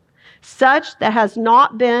tribulation, such that has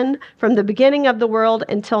not been from the beginning of the world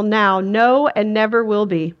until now, no, and never will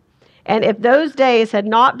be. And if those days had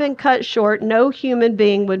not been cut short, no human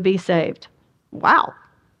being would be saved. Wow.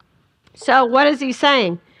 So what is he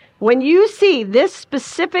saying? When you see this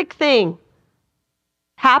specific thing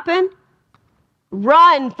happen,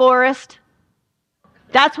 run, Forrest.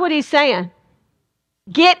 That's what he's saying.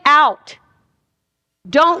 Get out.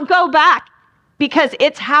 Don't go back because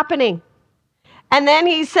it's happening. And then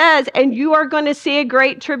he says, and you are going to see a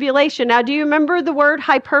great tribulation. Now, do you remember the word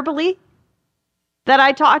hyperbole that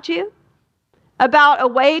I taught you? About a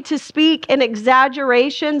way to speak in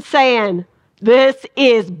exaggeration, saying, this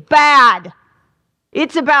is bad.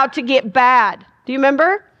 It's about to get bad. Do you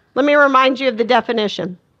remember? Let me remind you of the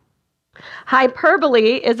definition.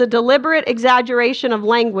 Hyperbole is a deliberate exaggeration of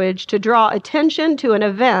language to draw attention to an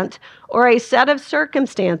event or a set of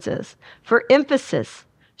circumstances for emphasis,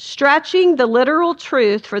 stretching the literal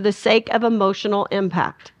truth for the sake of emotional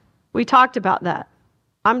impact. We talked about that.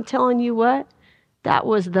 I'm telling you what, that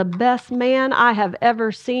was the best man I have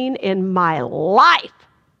ever seen in my life.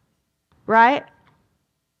 Right?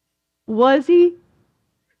 Was he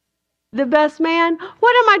the best man?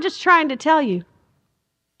 What am I just trying to tell you?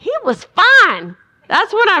 He was fine.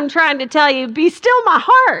 That's what I'm trying to tell you. Be still my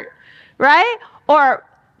heart. Right? Or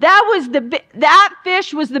that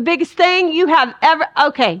fish was the biggest thing you have ever.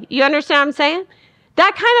 Okay, you understand what I'm saying?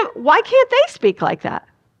 That kind of, why can't they speak like that?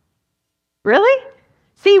 Really?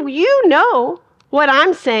 See, you know what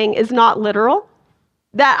I'm saying is not literal.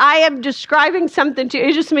 That I am describing something to you.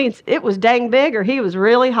 It just means it was dang big or he was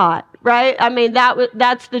really hot, right? I mean,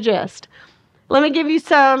 that's the gist. Let me give you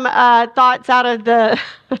some thoughts out of the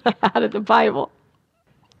out of the Bible.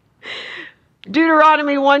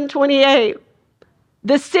 Deuteronomy 1:28.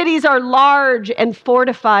 The cities are large and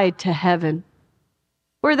fortified to heaven.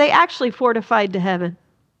 Were they actually fortified to heaven?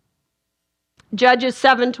 Judges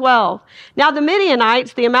 7:12. Now the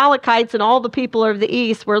Midianites, the Amalekites, and all the people of the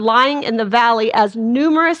east were lying in the valley as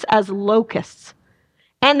numerous as locusts,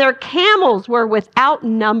 and their camels were without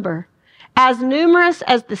number, as numerous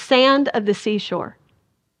as the sand of the seashore.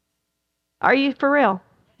 Are you for real?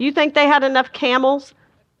 You think they had enough camels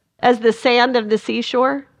as the sand of the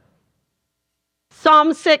seashore?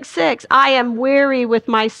 Psalm 6:6, I am weary with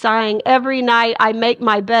my sighing. Every night I make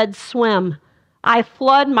my bed swim. I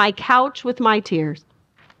flood my couch with my tears.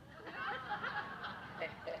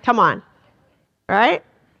 Come on, right?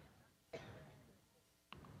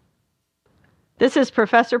 This is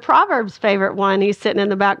Professor Proverbs' favorite one. He's sitting in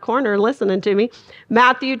the back corner listening to me.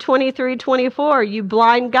 Matthew 23:24, you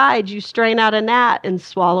blind guides, you strain out a gnat and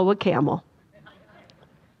swallow a camel.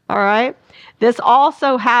 All right? This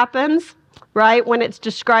also happens, right, when it's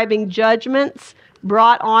describing judgments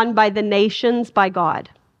brought on by the nations by God.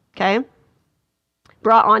 Okay?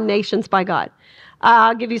 Brought on nations by God.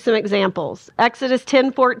 I'll give you some examples. Exodus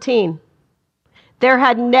 10:14. There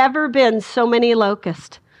had never been so many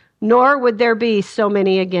locusts, nor would there be so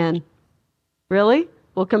many again. Really?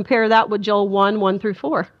 We'll compare that with Joel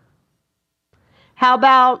 1:1-4. How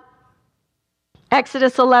about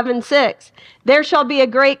Exodus 11:6? There shall be a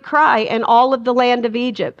great cry in all of the land of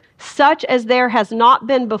Egypt, such as there has not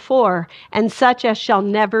been before, and such as shall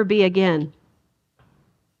never be again.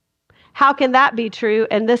 How can that be true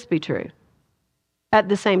and this be true at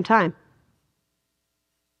the same time?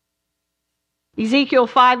 Ezekiel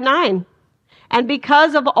 5:9. And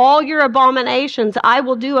because of all your abominations, I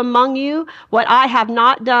will do among you what I have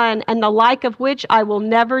not done, and the like of which I will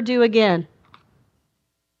never do again.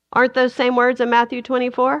 Aren't those same words in Matthew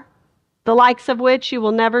 24? The likes of which you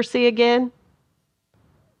will never see again.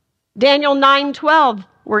 Daniel 9:12,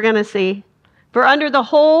 we're going to see. For under the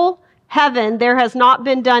whole heaven there has not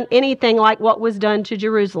been done anything like what was done to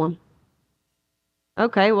Jerusalem.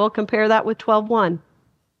 Okay, we'll compare that with 12:1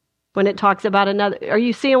 when it talks about another. Are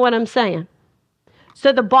you seeing what I'm saying?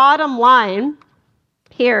 So the bottom line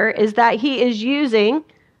here is that he is using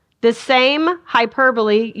the same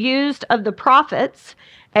hyperbole used of the prophets,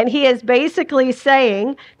 and he is basically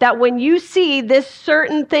saying that when you see this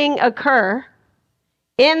certain thing occur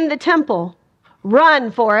in the temple, run,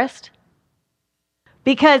 Forrest,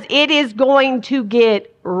 because it is going to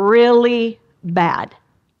get really bad.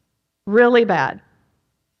 Really bad.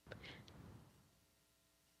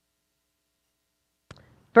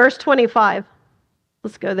 Verse 25.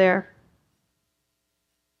 Let's go there.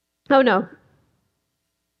 Oh, no.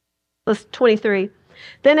 Let's 23.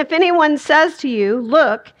 Then if anyone says to you,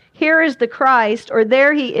 look, here is the Christ, or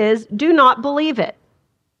there he is, do not believe it.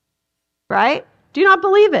 Right? Do not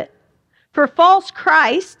believe it. For false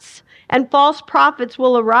Christs and false prophets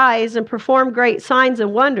will arise and perform great signs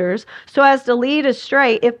and wonders, so as to lead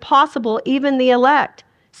astray, if possible, even the elect.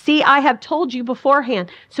 See, I have told you beforehand.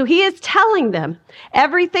 So he is telling them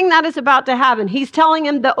everything that is about to happen. He's telling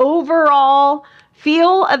them the overall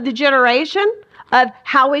feel of the generation, of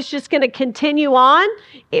how it's just going to continue on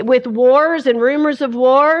with wars and rumors of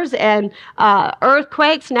wars and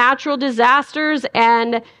earthquakes, natural disasters,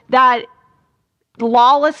 and that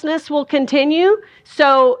lawlessness will continue.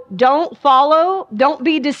 So don't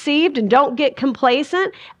be deceived, and don't get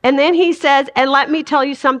complacent. And then he says, and let me tell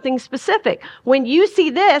you something specific. When you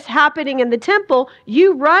see this happening in the temple,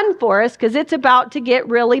 you run for us, because it's about to get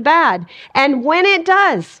really bad. And when it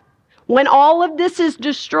does, when all of this is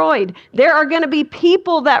destroyed, there are going to be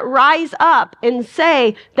people that rise up and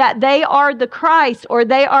say that they are the Christ, or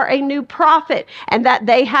they are a new prophet, and that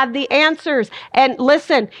they have the answers. And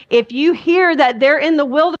listen, if you hear that they're in the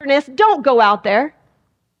wilderness, don't go out there.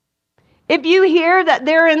 If you hear that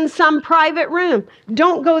they're in some private room,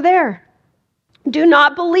 don't go there. Do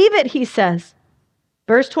not believe it, he says.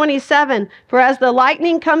 Verse 27, for as the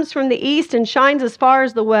lightning comes from the east and shines as far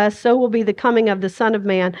as the west, so will be the coming of the Son of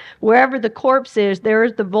Man. Wherever the corpse is,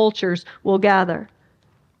 there the vultures will gather.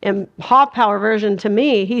 In Hawk Power version, to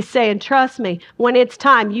me, he's saying, trust me, when it's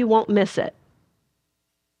time, you won't miss it.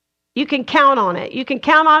 You can count on it. You can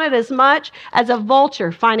count on it as much as a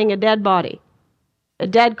vulture finding a dead body, a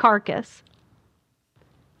dead carcass.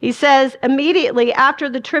 He says, immediately after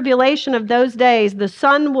the tribulation of those days, the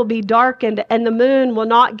sun will be darkened, and the moon will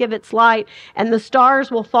not give its light, and the stars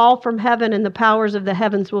will fall from heaven, and the powers of the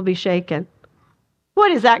heavens will be shaken.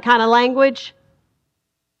 What is that kind of language?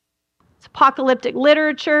 It's apocalyptic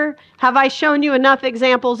literature. Have I shown you enough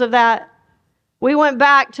examples of that? We went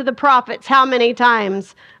back to the prophets how many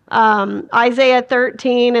times? Isaiah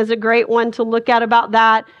 13 is a great one to look at about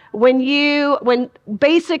that. When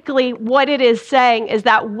basically what it is saying is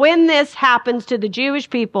that when this happens to the Jewish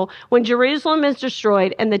people, when Jerusalem is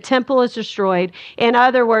destroyed and the temple is destroyed, in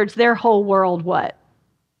other words, their whole world what?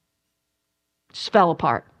 Just fell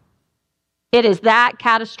apart. It is that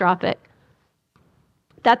catastrophic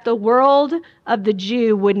that the world of the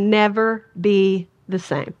Jew would never be the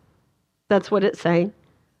same. That's what it's saying.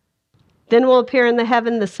 Then will appear in the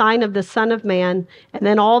heaven the sign of the Son of Man, and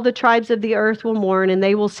then all the tribes of the earth will mourn, and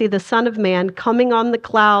they will see the Son of Man coming on the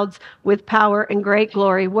clouds with power and great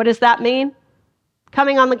glory. What does that mean?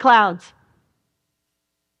 Coming on the clouds.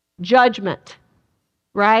 Judgment,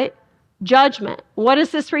 right? Judgment. What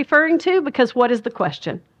is this referring to? Because what is the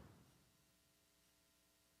question?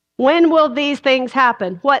 When will these things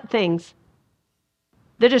happen? What things?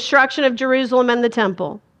 The destruction of Jerusalem and the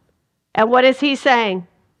temple. And what is he saying?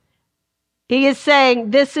 He is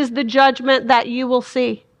saying, this is the judgment that you will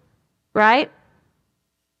see, right?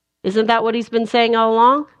 Isn't that what he's been saying all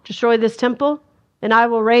along? Destroy this temple, and I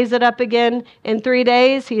will raise it up again in 3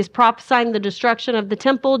 days. He is prophesying the destruction of the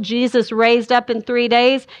temple. Jesus raised up in 3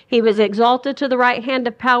 days. He was exalted to the right hand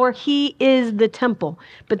of power. He is the temple.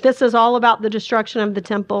 But this is all about the destruction of the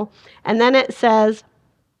temple. And then it says,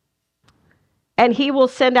 and he will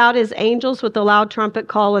send out his angels with a loud trumpet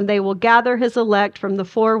call, and they will gather his elect from the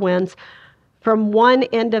four winds, from one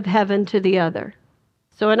end of heaven to the other.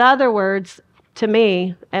 So in other words, to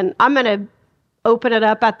me, and I'm going to open it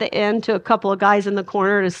up at the end to a couple of guys in the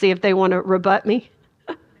corner to see if they want to rebut me,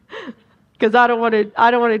 because I don't want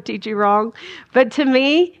to teach you wrong. But to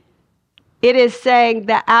me, it is saying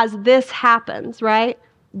that as this happens, right,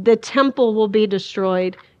 the temple will be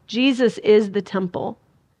destroyed. Jesus is the temple,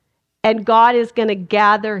 and God is going to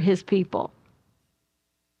gather his people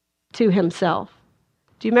to himself.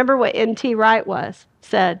 Do you remember what N.T. Wright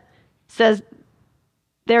says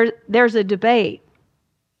there's a debate,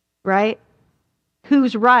 right?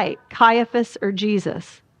 Who's right, Caiaphas or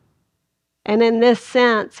Jesus? And in this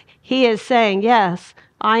sense, he is saying, yes,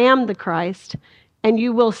 I am the Christ, and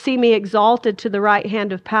you will see me exalted to the right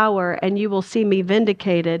hand of power, and you will see me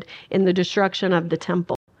vindicated in the destruction of the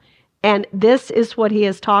temple. And this is what he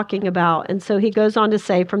is talking about. And so he goes on to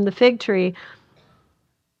say, from the fig tree,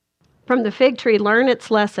 learn its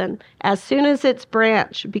lesson. As soon as its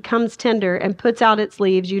branch becomes tender and puts out its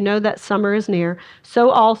leaves, you know that summer is near. So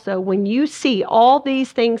also, when you see all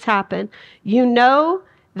these things happen, you know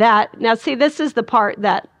that, now see, this is the part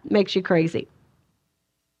that makes you crazy.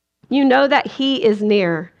 You know that he is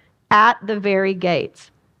near at the very gates.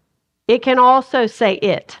 It can also say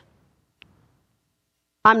it.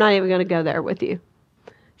 I'm not even going to go there with you.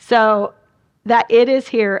 So, that it is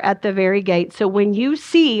here at the very gate. So when you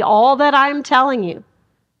see all that I'm telling you,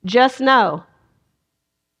 just know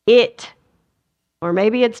it, or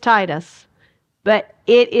maybe it's Titus, but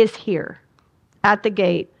it is here at the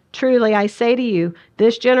gate. Truly, I say to you,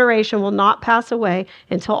 this generation will not pass away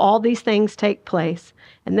until all these things take place.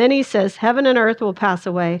 And then he says, heaven and earth will pass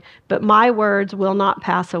away, but my words will not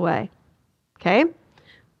pass away. Okay?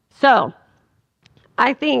 So,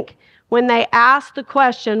 I think when they ask the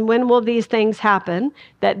question, when will these things happen,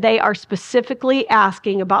 that they are specifically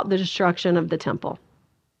asking about the destruction of the temple.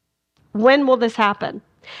 When will this happen?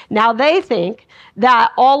 Now, they think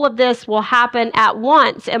that all of this will happen at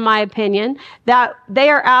once, in my opinion, that they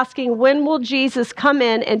are asking, when will Jesus come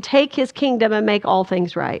in and take his kingdom and make all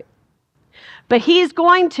things right? But he's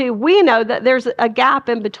going to, we know that there's a gap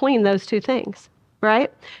in between those two things,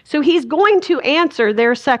 right? So he's going to answer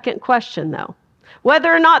their second question, though.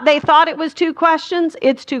 Whether or not they thought it was two questions,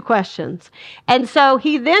 it's two questions. And so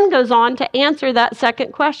he then goes on to answer that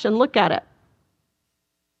second question. Look at it.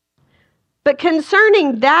 But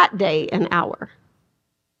concerning that day and hour,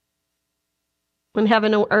 when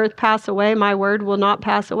heaven and earth pass away, my word will not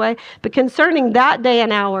pass away. But concerning that day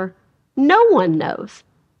and hour, no one knows.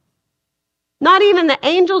 Not even the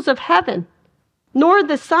angels of heaven, nor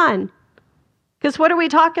the Son. Because what are we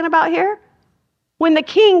talking about here? When the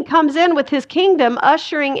king comes in with his kingdom,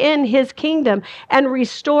 ushering in his kingdom and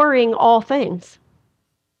restoring all things.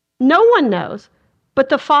 No one knows, but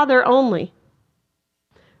the Father only.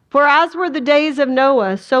 For as were the days of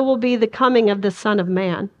Noah, so will be the coming of the Son of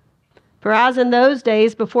Man. For as in those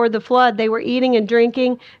days before the flood, they were eating and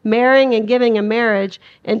drinking, marrying and giving in marriage,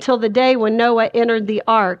 until the day when Noah entered the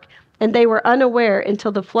ark, and they were unaware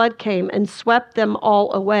until the flood came and swept them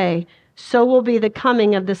all away, so will be the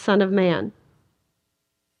coming of the Son of Man.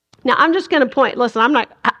 Now, I'm just going to point, listen, I'm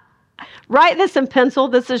not, write this in pencil.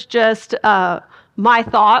 This is just my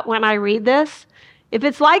thought when I read this. If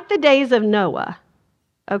it's like the days of Noah,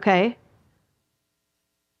 okay,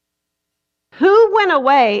 who went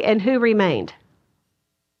away and who remained?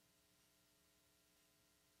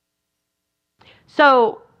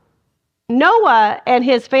 So, Noah and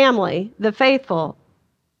his family, the faithful,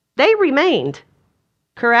 they remained,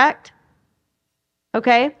 correct?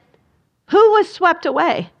 Okay? Who was swept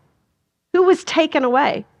away? Who was taken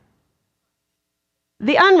away?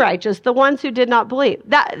 The unrighteous, the ones who did not believe.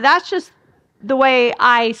 That's just the way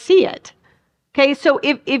I see it. Okay, so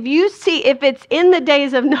if it's in the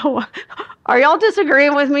days of Noah, are y'all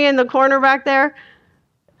disagreeing with me in the corner back there?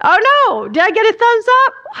 Oh no, did I get a thumbs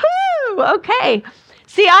up? Woo, okay.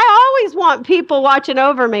 See, I always want people watching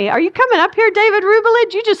over me. Are you coming up here, David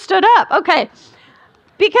Rubelage? You just stood up. Okay.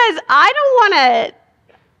 Because I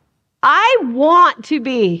want to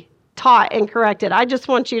be taught and corrected. I just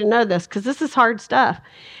want you to know this because this is hard stuff.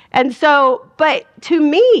 And so, but to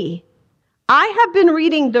me, I have been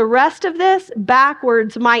reading the rest of this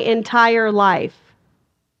backwards my entire life.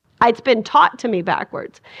 It's been taught to me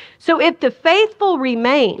backwards. So if the faithful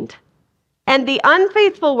remained and the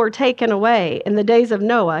unfaithful were taken away in the days of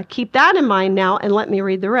Noah, keep that in mind now and let me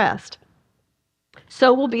read the rest.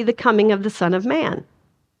 So will be the coming of the Son of Man.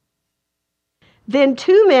 Then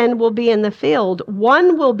 2 men will be in the field,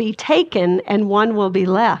 one will be taken and one will be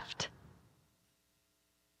left.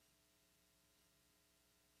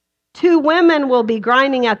 2 women will be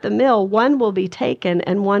grinding at the mill, one will be taken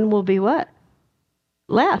and one will be what?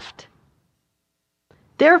 Left.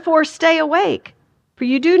 Therefore stay awake, for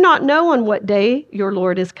you do not know on what day your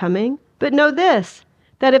Lord is coming. But know this,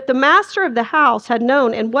 that if the master of the house had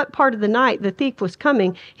known in what part of the night the thief was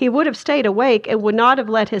coming, he would have stayed awake and would not have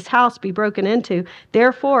let his house be broken into.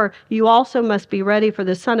 Therefore, you also must be ready, for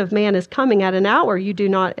the Son of Man is coming at an hour you do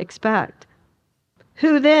not expect.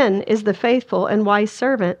 Who then is the faithful and wise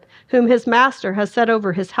servant whom his master has set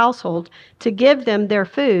over his household to give them their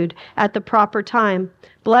food at the proper time?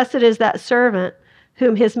 Blessed is that servant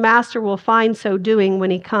whom his master will find so doing when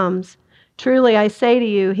he comes. Truly, I say to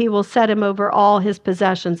you, he will set him over all his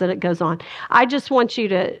possessions. And it goes on. I just want you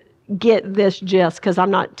to get this gist, because I'm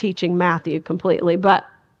not teaching Matthew completely, but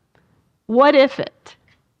what if it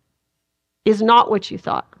is not what you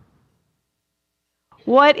thought?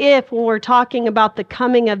 What if, when we're talking about the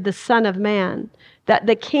coming of the Son of Man, that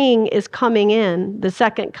the King is coming in, the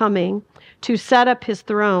second coming, to set up his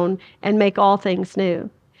throne and make all things new?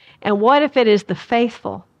 And what if it is the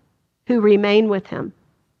faithful who remain with him,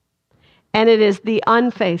 and it is the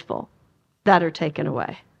unfaithful that are taken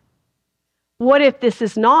away? What if this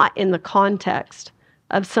is not in the context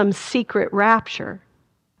of some secret rapture,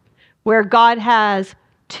 where God has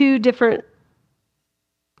 2 different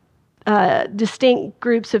distinct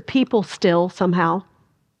groups of people still somehow,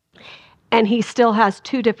 and he still has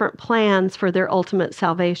 2 different plans for their ultimate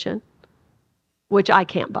salvation, which I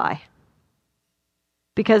can't buy?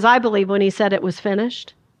 Because I believe when he said it was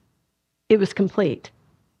finished, it was complete.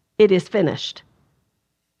 It is finished.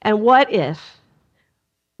 And what if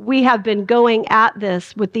we have been going at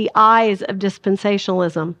this with the eyes of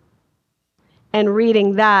dispensationalism and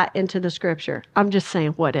reading that into the scripture? I'm just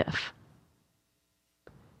saying, what if?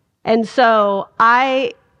 And so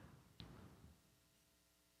how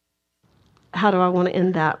do I want to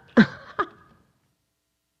end that?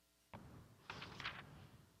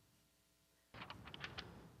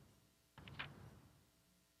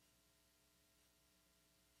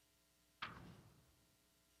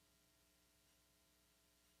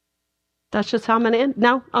 That's just how I'm going to end.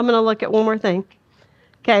 No, I'm going to look at one more thing.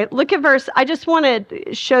 Okay, look at I just want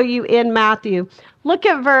to show you in Matthew. Look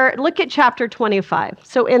at chapter 25.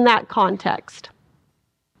 So in that context.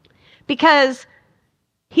 Because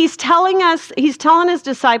he's telling his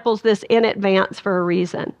disciples this in advance for a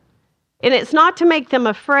reason. And it's not to make them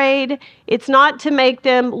afraid. It's not to make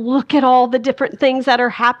them look at all the different things that are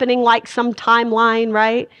happening like some timeline,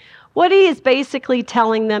 right? What he is basically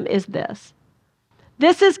telling them is this.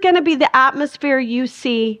 This is going to be the atmosphere you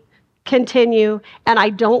see continue, and I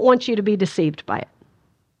don't want you to be deceived by it.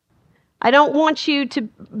 I don't want you to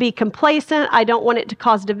be complacent. I don't want it to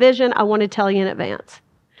cause division. I want to tell you in advance.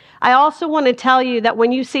 I also want to tell you that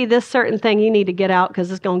when you see this certain thing, you need to get out because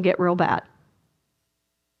it's going to get real bad.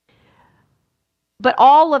 But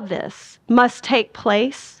all of this must take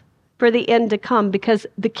place for the end to come, because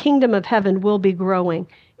the kingdom of heaven will be growing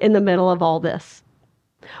in the middle of all this.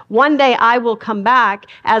 One day I will come back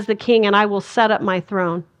as the king, and I will set up my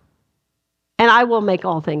throne, and I will make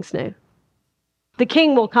all things new. The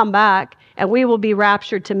king will come back, and we will be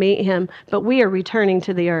raptured to meet him, but we are returning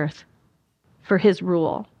to the earth for his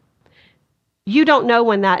rule. You don't know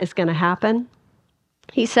when that is going to happen,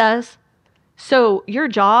 he says. So your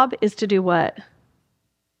job is to do what?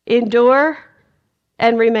 Endure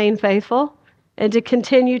and remain faithful, and to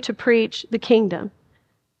continue to preach the kingdom.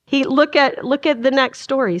 Look at the next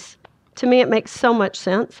stories. To me, it makes so much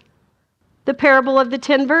sense. The parable of the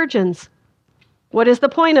 10 virgins. What is the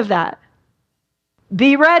point of that?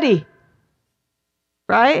 Be ready.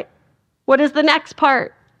 Right? What is the next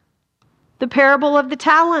part? The parable of the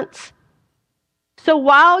talents. So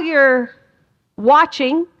while you're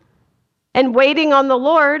watching and waiting on the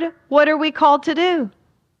Lord, what are we called to do?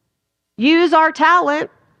 Use our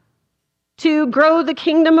talent to grow the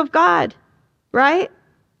kingdom of God. Right?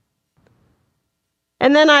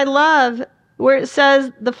 And then I love where it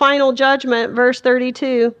says the final judgment, verse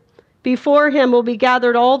 32, before him will be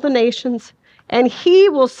gathered all the nations, And he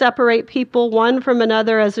will separate people one from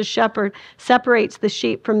another as a shepherd separates the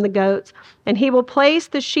sheep from the goats. And he will place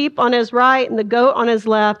the sheep on his right and the goat on his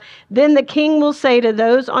left. Then the king will say to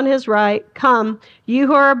those on his right, "Come, you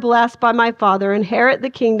who are blessed by my Father, inherit the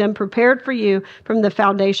kingdom prepared for you from the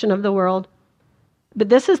foundation of the world." But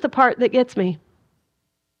this is the part that gets me.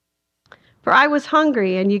 "For I was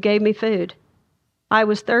hungry, and you gave me food. I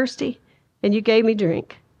was thirsty, and you gave me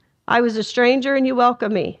drink. I was a stranger, and you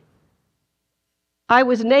welcomed me. I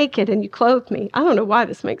was naked, and you clothed me." I don't know why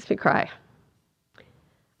this makes me cry.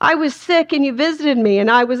 "I was sick, and you visited me, and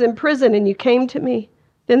I was in prison, and you came to me."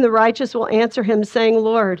 Then the righteous will answer him, saying,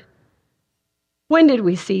 "Lord, when did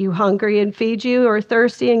we see you hungry and feed you, or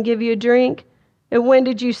thirsty and give you a drink? And when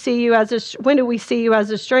did we see you as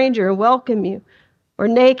a stranger and welcome you, or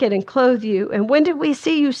naked and clothe you? And when did we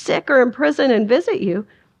see you sick or in prison and visit you?"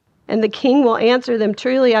 And the king will answer them,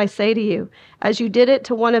 "Truly I say to you, as you did it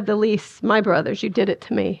to one of the least, my brothers, you did it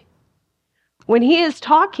to me." When he is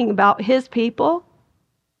talking about his people,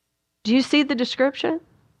 do you see the description?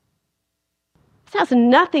 This has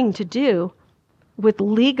nothing to do with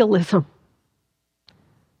legalism.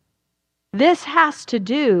 This has to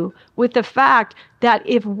do with the fact that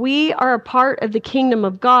if we are a part of the kingdom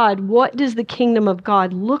of God, what does the kingdom of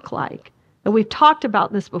God look like? And we've talked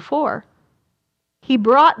about this before. He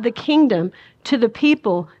brought the kingdom to the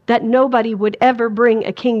people that nobody would ever bring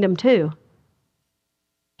a kingdom to.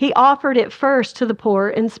 He offered it first to the poor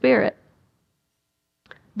in spirit.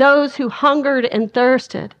 Those who hungered and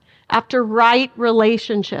thirsted after right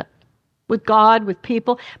relationship with God, with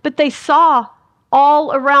people, but they saw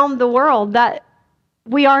all around the world that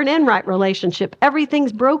we aren't in right relationship.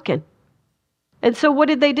 Everything's broken. And so what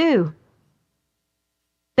did they do?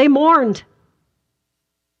 They mourned.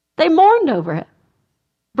 They mourned over it.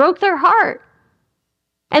 Broke their heart.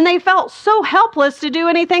 And they felt so helpless to do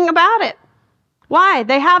anything about it. Why?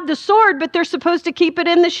 They have the sword, but they're supposed to keep it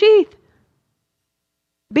in the sheath.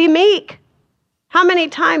 Be meek. How many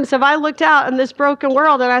times have I looked out in this broken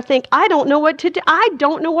world and I think, I don't know what to do. I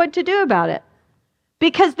don't know what to do about it.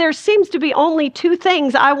 Because there seems to be only two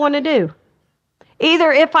things I want to do.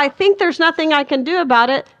 Either if I think there's nothing I can do about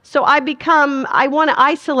it, so I want to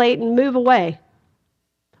isolate and move away.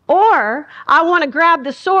 Or I want to grab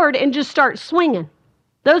the sword and just start swinging.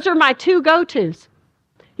 Those are my two go-tos.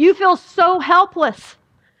 You feel so helpless.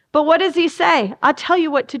 But what does he say? I'll tell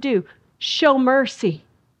you what to do. Show mercy.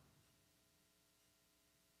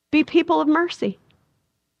 Be people of mercy.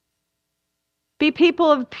 Be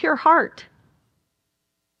people of pure heart.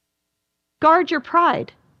 Guard your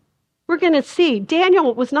pride. We're going to see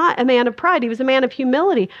Daniel was not a man of pride. He was a man of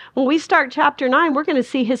humility. When we start chapter 9, we're going to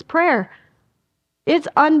see his prayer. It's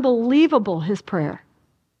unbelievable, his prayer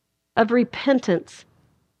of repentance.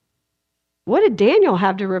 What did Daniel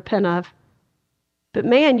have to repent of? But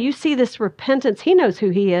man, you see this repentance. He knows who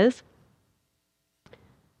he is.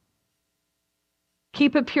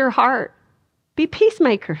 Keep a pure heart. Be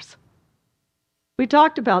peacemakers. We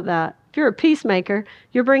talked about that. If you're a peacemaker,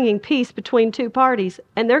 you're bringing peace between two parties,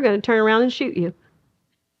 and they're going to turn around and shoot you.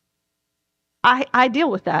 I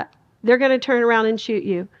deal with that. They're going to turn around and shoot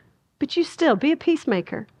you. But you still be a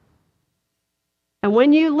peacemaker. And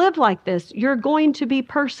when you live like this, you're going to be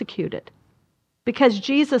persecuted because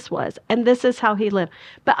Jesus was, and this is how he lived.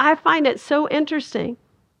 But I find it so interesting.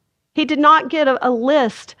 He did not get a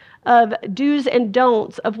list of do's and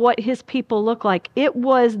don'ts of what his people look like. It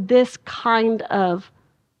was this kind of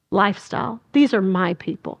lifestyle. These are my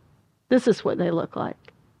people. This is what they look like.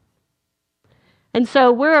 And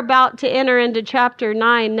so we're about to enter into chapter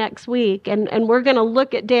 9 next week, and we're going to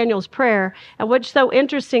look at Daniel's prayer. And what's so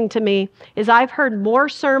interesting to me is I've heard more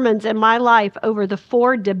sermons in my life over the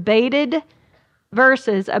 4 debated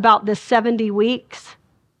verses about the 70 weeks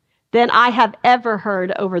than I have ever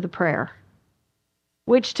heard over the prayer,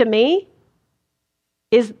 which to me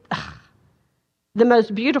is the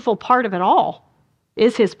most beautiful part of it all,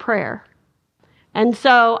 is his prayer. And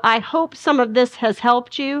so I hope some of this has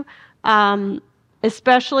helped you,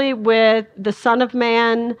 especially with the Son of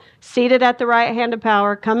Man seated at the right hand of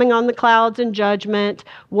power, coming on the clouds in judgment,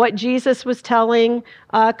 what Jesus was telling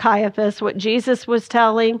Caiaphas, what Jesus was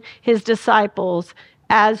telling his disciples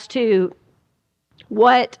as to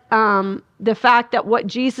what the fact that what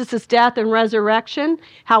Jesus' death and resurrection,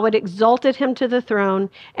 how it exalted him to the throne,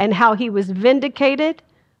 and how he was vindicated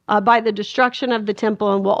by the destruction of the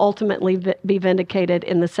temple and will ultimately be vindicated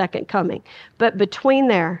in the second coming. But between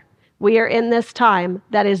there, we are in this time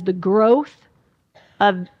that is the growth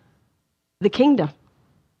of the kingdom.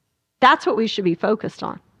 That's what we should be focused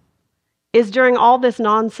on, is during all this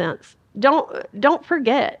nonsense. Don't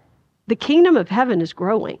forget, the kingdom of heaven is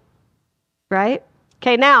growing. right?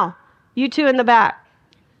 Okay, now, you two in the back.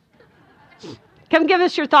 Come give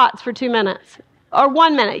us your thoughts for 2 minutes. Or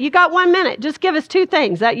 1 minute. You got 1 minute. Just give us 2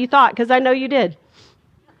 things that you thought, because I know you did.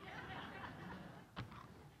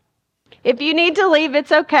 If you need to leave,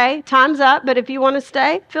 it's okay. Time's up. But if you want to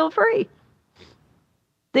stay, feel free.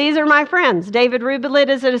 These are my friends. David Rubelit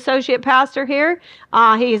is an associate pastor here.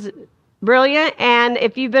 He's brilliant. And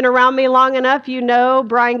if you've been around me long enough, you know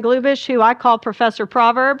Brian Glubish, who I call Professor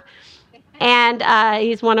Proverb. And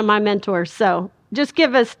he's one of my mentors. So just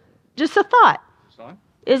give us just a thought.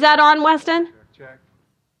 Is that on, Weston? Check.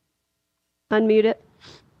 Unmute it.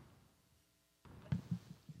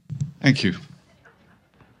 Thank you.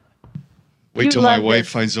 Wait till my wife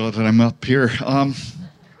finds out that I'm up here.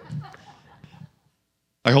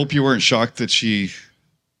 I hope you weren't shocked that she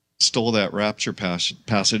stole that rapture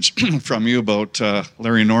passage from you about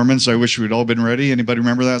Larry Norman's I Wish We'd All Been Ready. Anybody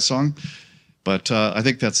remember that song? But I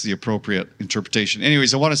think that's the appropriate interpretation.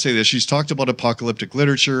 Anyways, I want to say this. She's talked about apocalyptic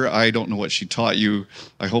literature. I don't know what she taught you.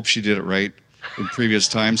 I hope she did it right in previous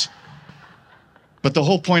times. But the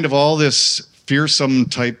whole point of all this fearsome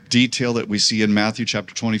type detail that we see in Matthew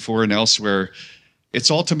chapter 24 and elsewhere,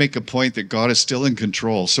 it's all to make a point that God is still in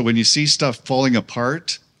control. So when you see stuff falling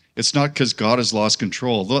apart, it's not because God has lost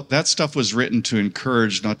control. That stuff was written to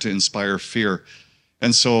encourage, not to inspire fear.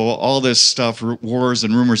 And so all this stuff, wars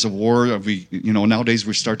and rumors of war, nowadays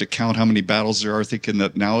we start to count how many battles there are, thinking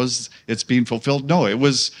that now it's being fulfilled. No, it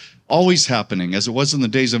was always happening, as it was in the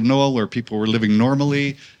days of Noah, where people were living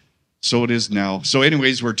normally. So it is now. So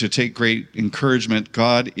anyways, we're to take great encouragement.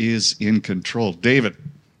 God is in control. David.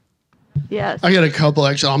 Yes. I got a couple,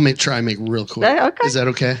 actually. I'll try and make real quick. Okay. Is that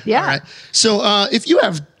okay? Yeah. All right. So if you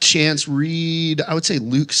have chance, read, I would say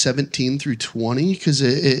Luke 17 through 20, because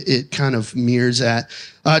it kind of mirrors that.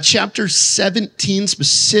 Chapter 17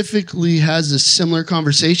 specifically has a similar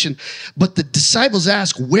conversation, but the disciples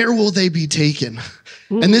ask, where will they be taken?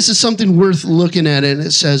 Mm-hmm. And this is something worth looking at, and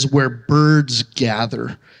it says, where birds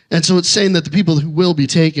gather. And so it's saying that the people who will be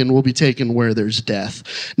taken where there's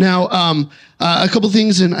death. Now, a couple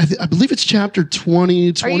things, and I believe it's chapter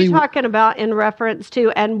 20. Are you talking about in reference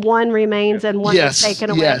to, and one remains and one is taken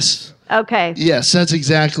away? Yes. Okay. Yes, that's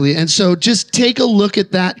exactly. And so just take a look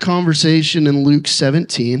at that conversation in Luke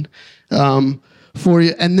 17. For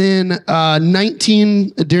you. And then 19,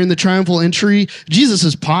 during the triumphal entry,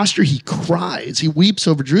 Jesus' posture, he cries. He weeps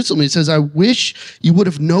over Jerusalem. He says, I wish you would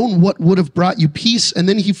have known what would have brought you peace. And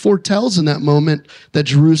then he foretells in that moment that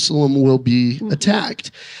Jerusalem will be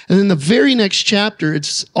attacked. And then the very next chapter,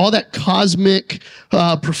 it's all that cosmic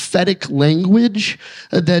prophetic language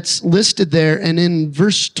that's listed there. And in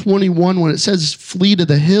verse 21, when it says flee to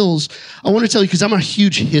the hills, I want to tell you, because I'm a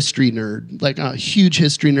huge history nerd,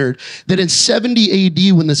 that in 70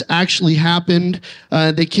 AD, when this actually happened,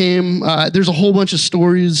 they came, there's a whole bunch of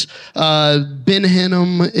stories. Ben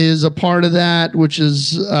Hinnom is a part of that, which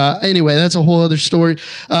is, anyway, that's a whole other story.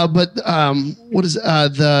 But what is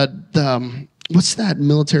what's that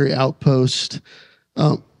military outpost?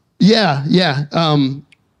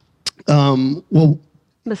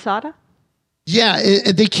 Masada? Yeah,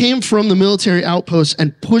 they came from the military outposts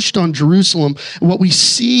and pushed on Jerusalem. What we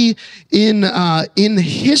see in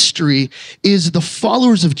history is the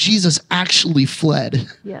followers of Jesus actually fled.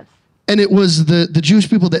 Yes. And it was the Jewish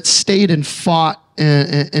people that stayed and fought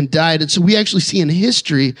and died. And so we actually see in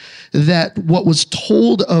history that what was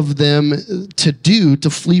told of them to do,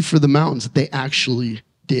 to flee for the mountains, they actually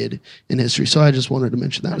did in history. So I just wanted to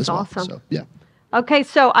mention that as well. That's awesome. So, yeah. Okay,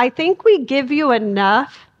 so I think we give you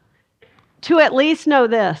enough to at least know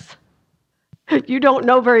this. You don't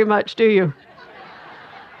know very much, do you?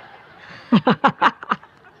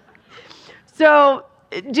 So,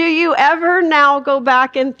 do you ever now go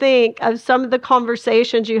back and think of some of the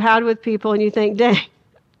conversations you had with people and you think, dang,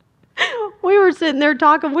 we were sitting there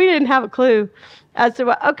talking, we didn't have a clue as to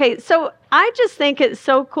what. Okay, so I just think it's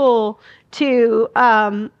so cool to,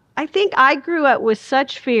 I think I grew up with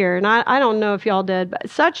such fear, and I don't know if y'all did, but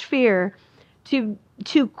such fear to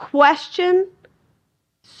question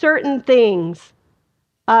certain things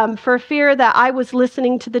for fear that I was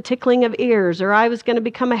listening to the tickling of ears, or I was going to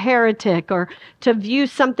become a heretic, or to view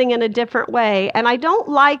something in a different way. And I don't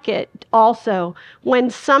like it also when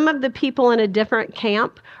some of the people in a different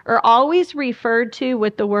camp are always referred to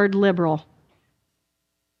with the word liberal.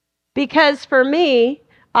 Because for me,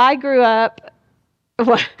 I grew up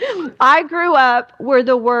where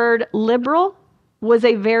the word liberal was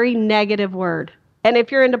a very negative word. And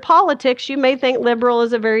if you're into politics, you may think liberal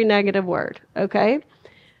is a very negative word, okay?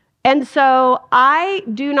 And so I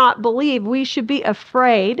do not believe we should be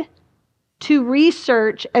afraid to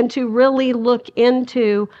research and to really look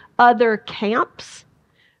into other camps,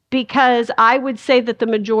 because I would say that the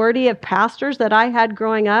majority of pastors that I had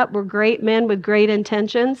growing up were great men with great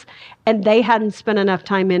intentions, and they hadn't spent enough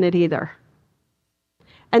time in it either.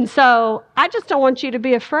 And so I just don't want you to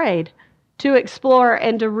be afraid to explore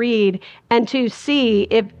and to read and to see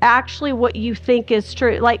if actually what you think is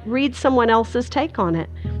true. Like, read someone else's take on it.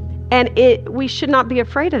 And we should not be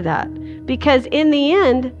afraid of that, because in the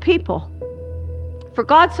end, people, for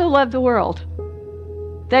God so loved the world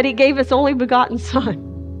that he gave his only begotten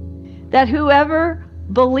Son, that whoever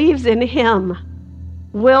believes in him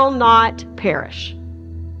will not perish,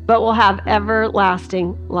 but will have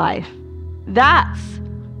everlasting life. That's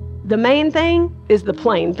the main thing, is the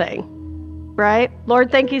plain thing, right? Lord,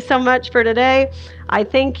 thank you so much for today. I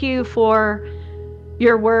thank you for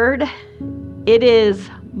your word. It is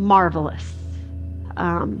marvelous.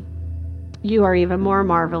 You are even more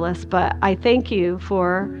marvelous, but I thank you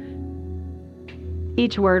for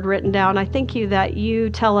each word written down. I thank you that you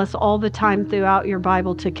tell us all the time throughout your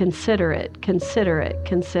Bible to consider it,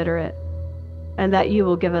 and that you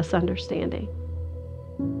will give us understanding.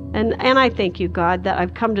 And I thank you, God, that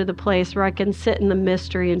I've come to the place where I can sit in the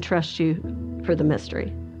mystery and trust you for the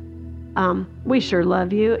mystery. We sure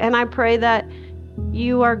love you, and I pray that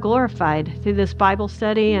you are glorified through this Bible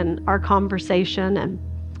study and our conversation, and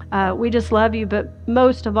we just love you. But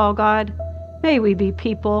most of all, God, may we be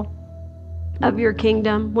people of your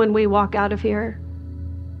kingdom when we walk out of here.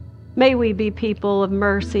 May we be people of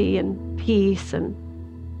mercy and peace and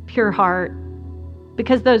pure heart,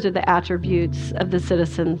 because those are the attributes of the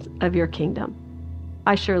citizens of your kingdom.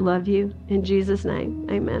 I sure love you. In Jesus' name,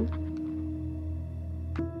 amen.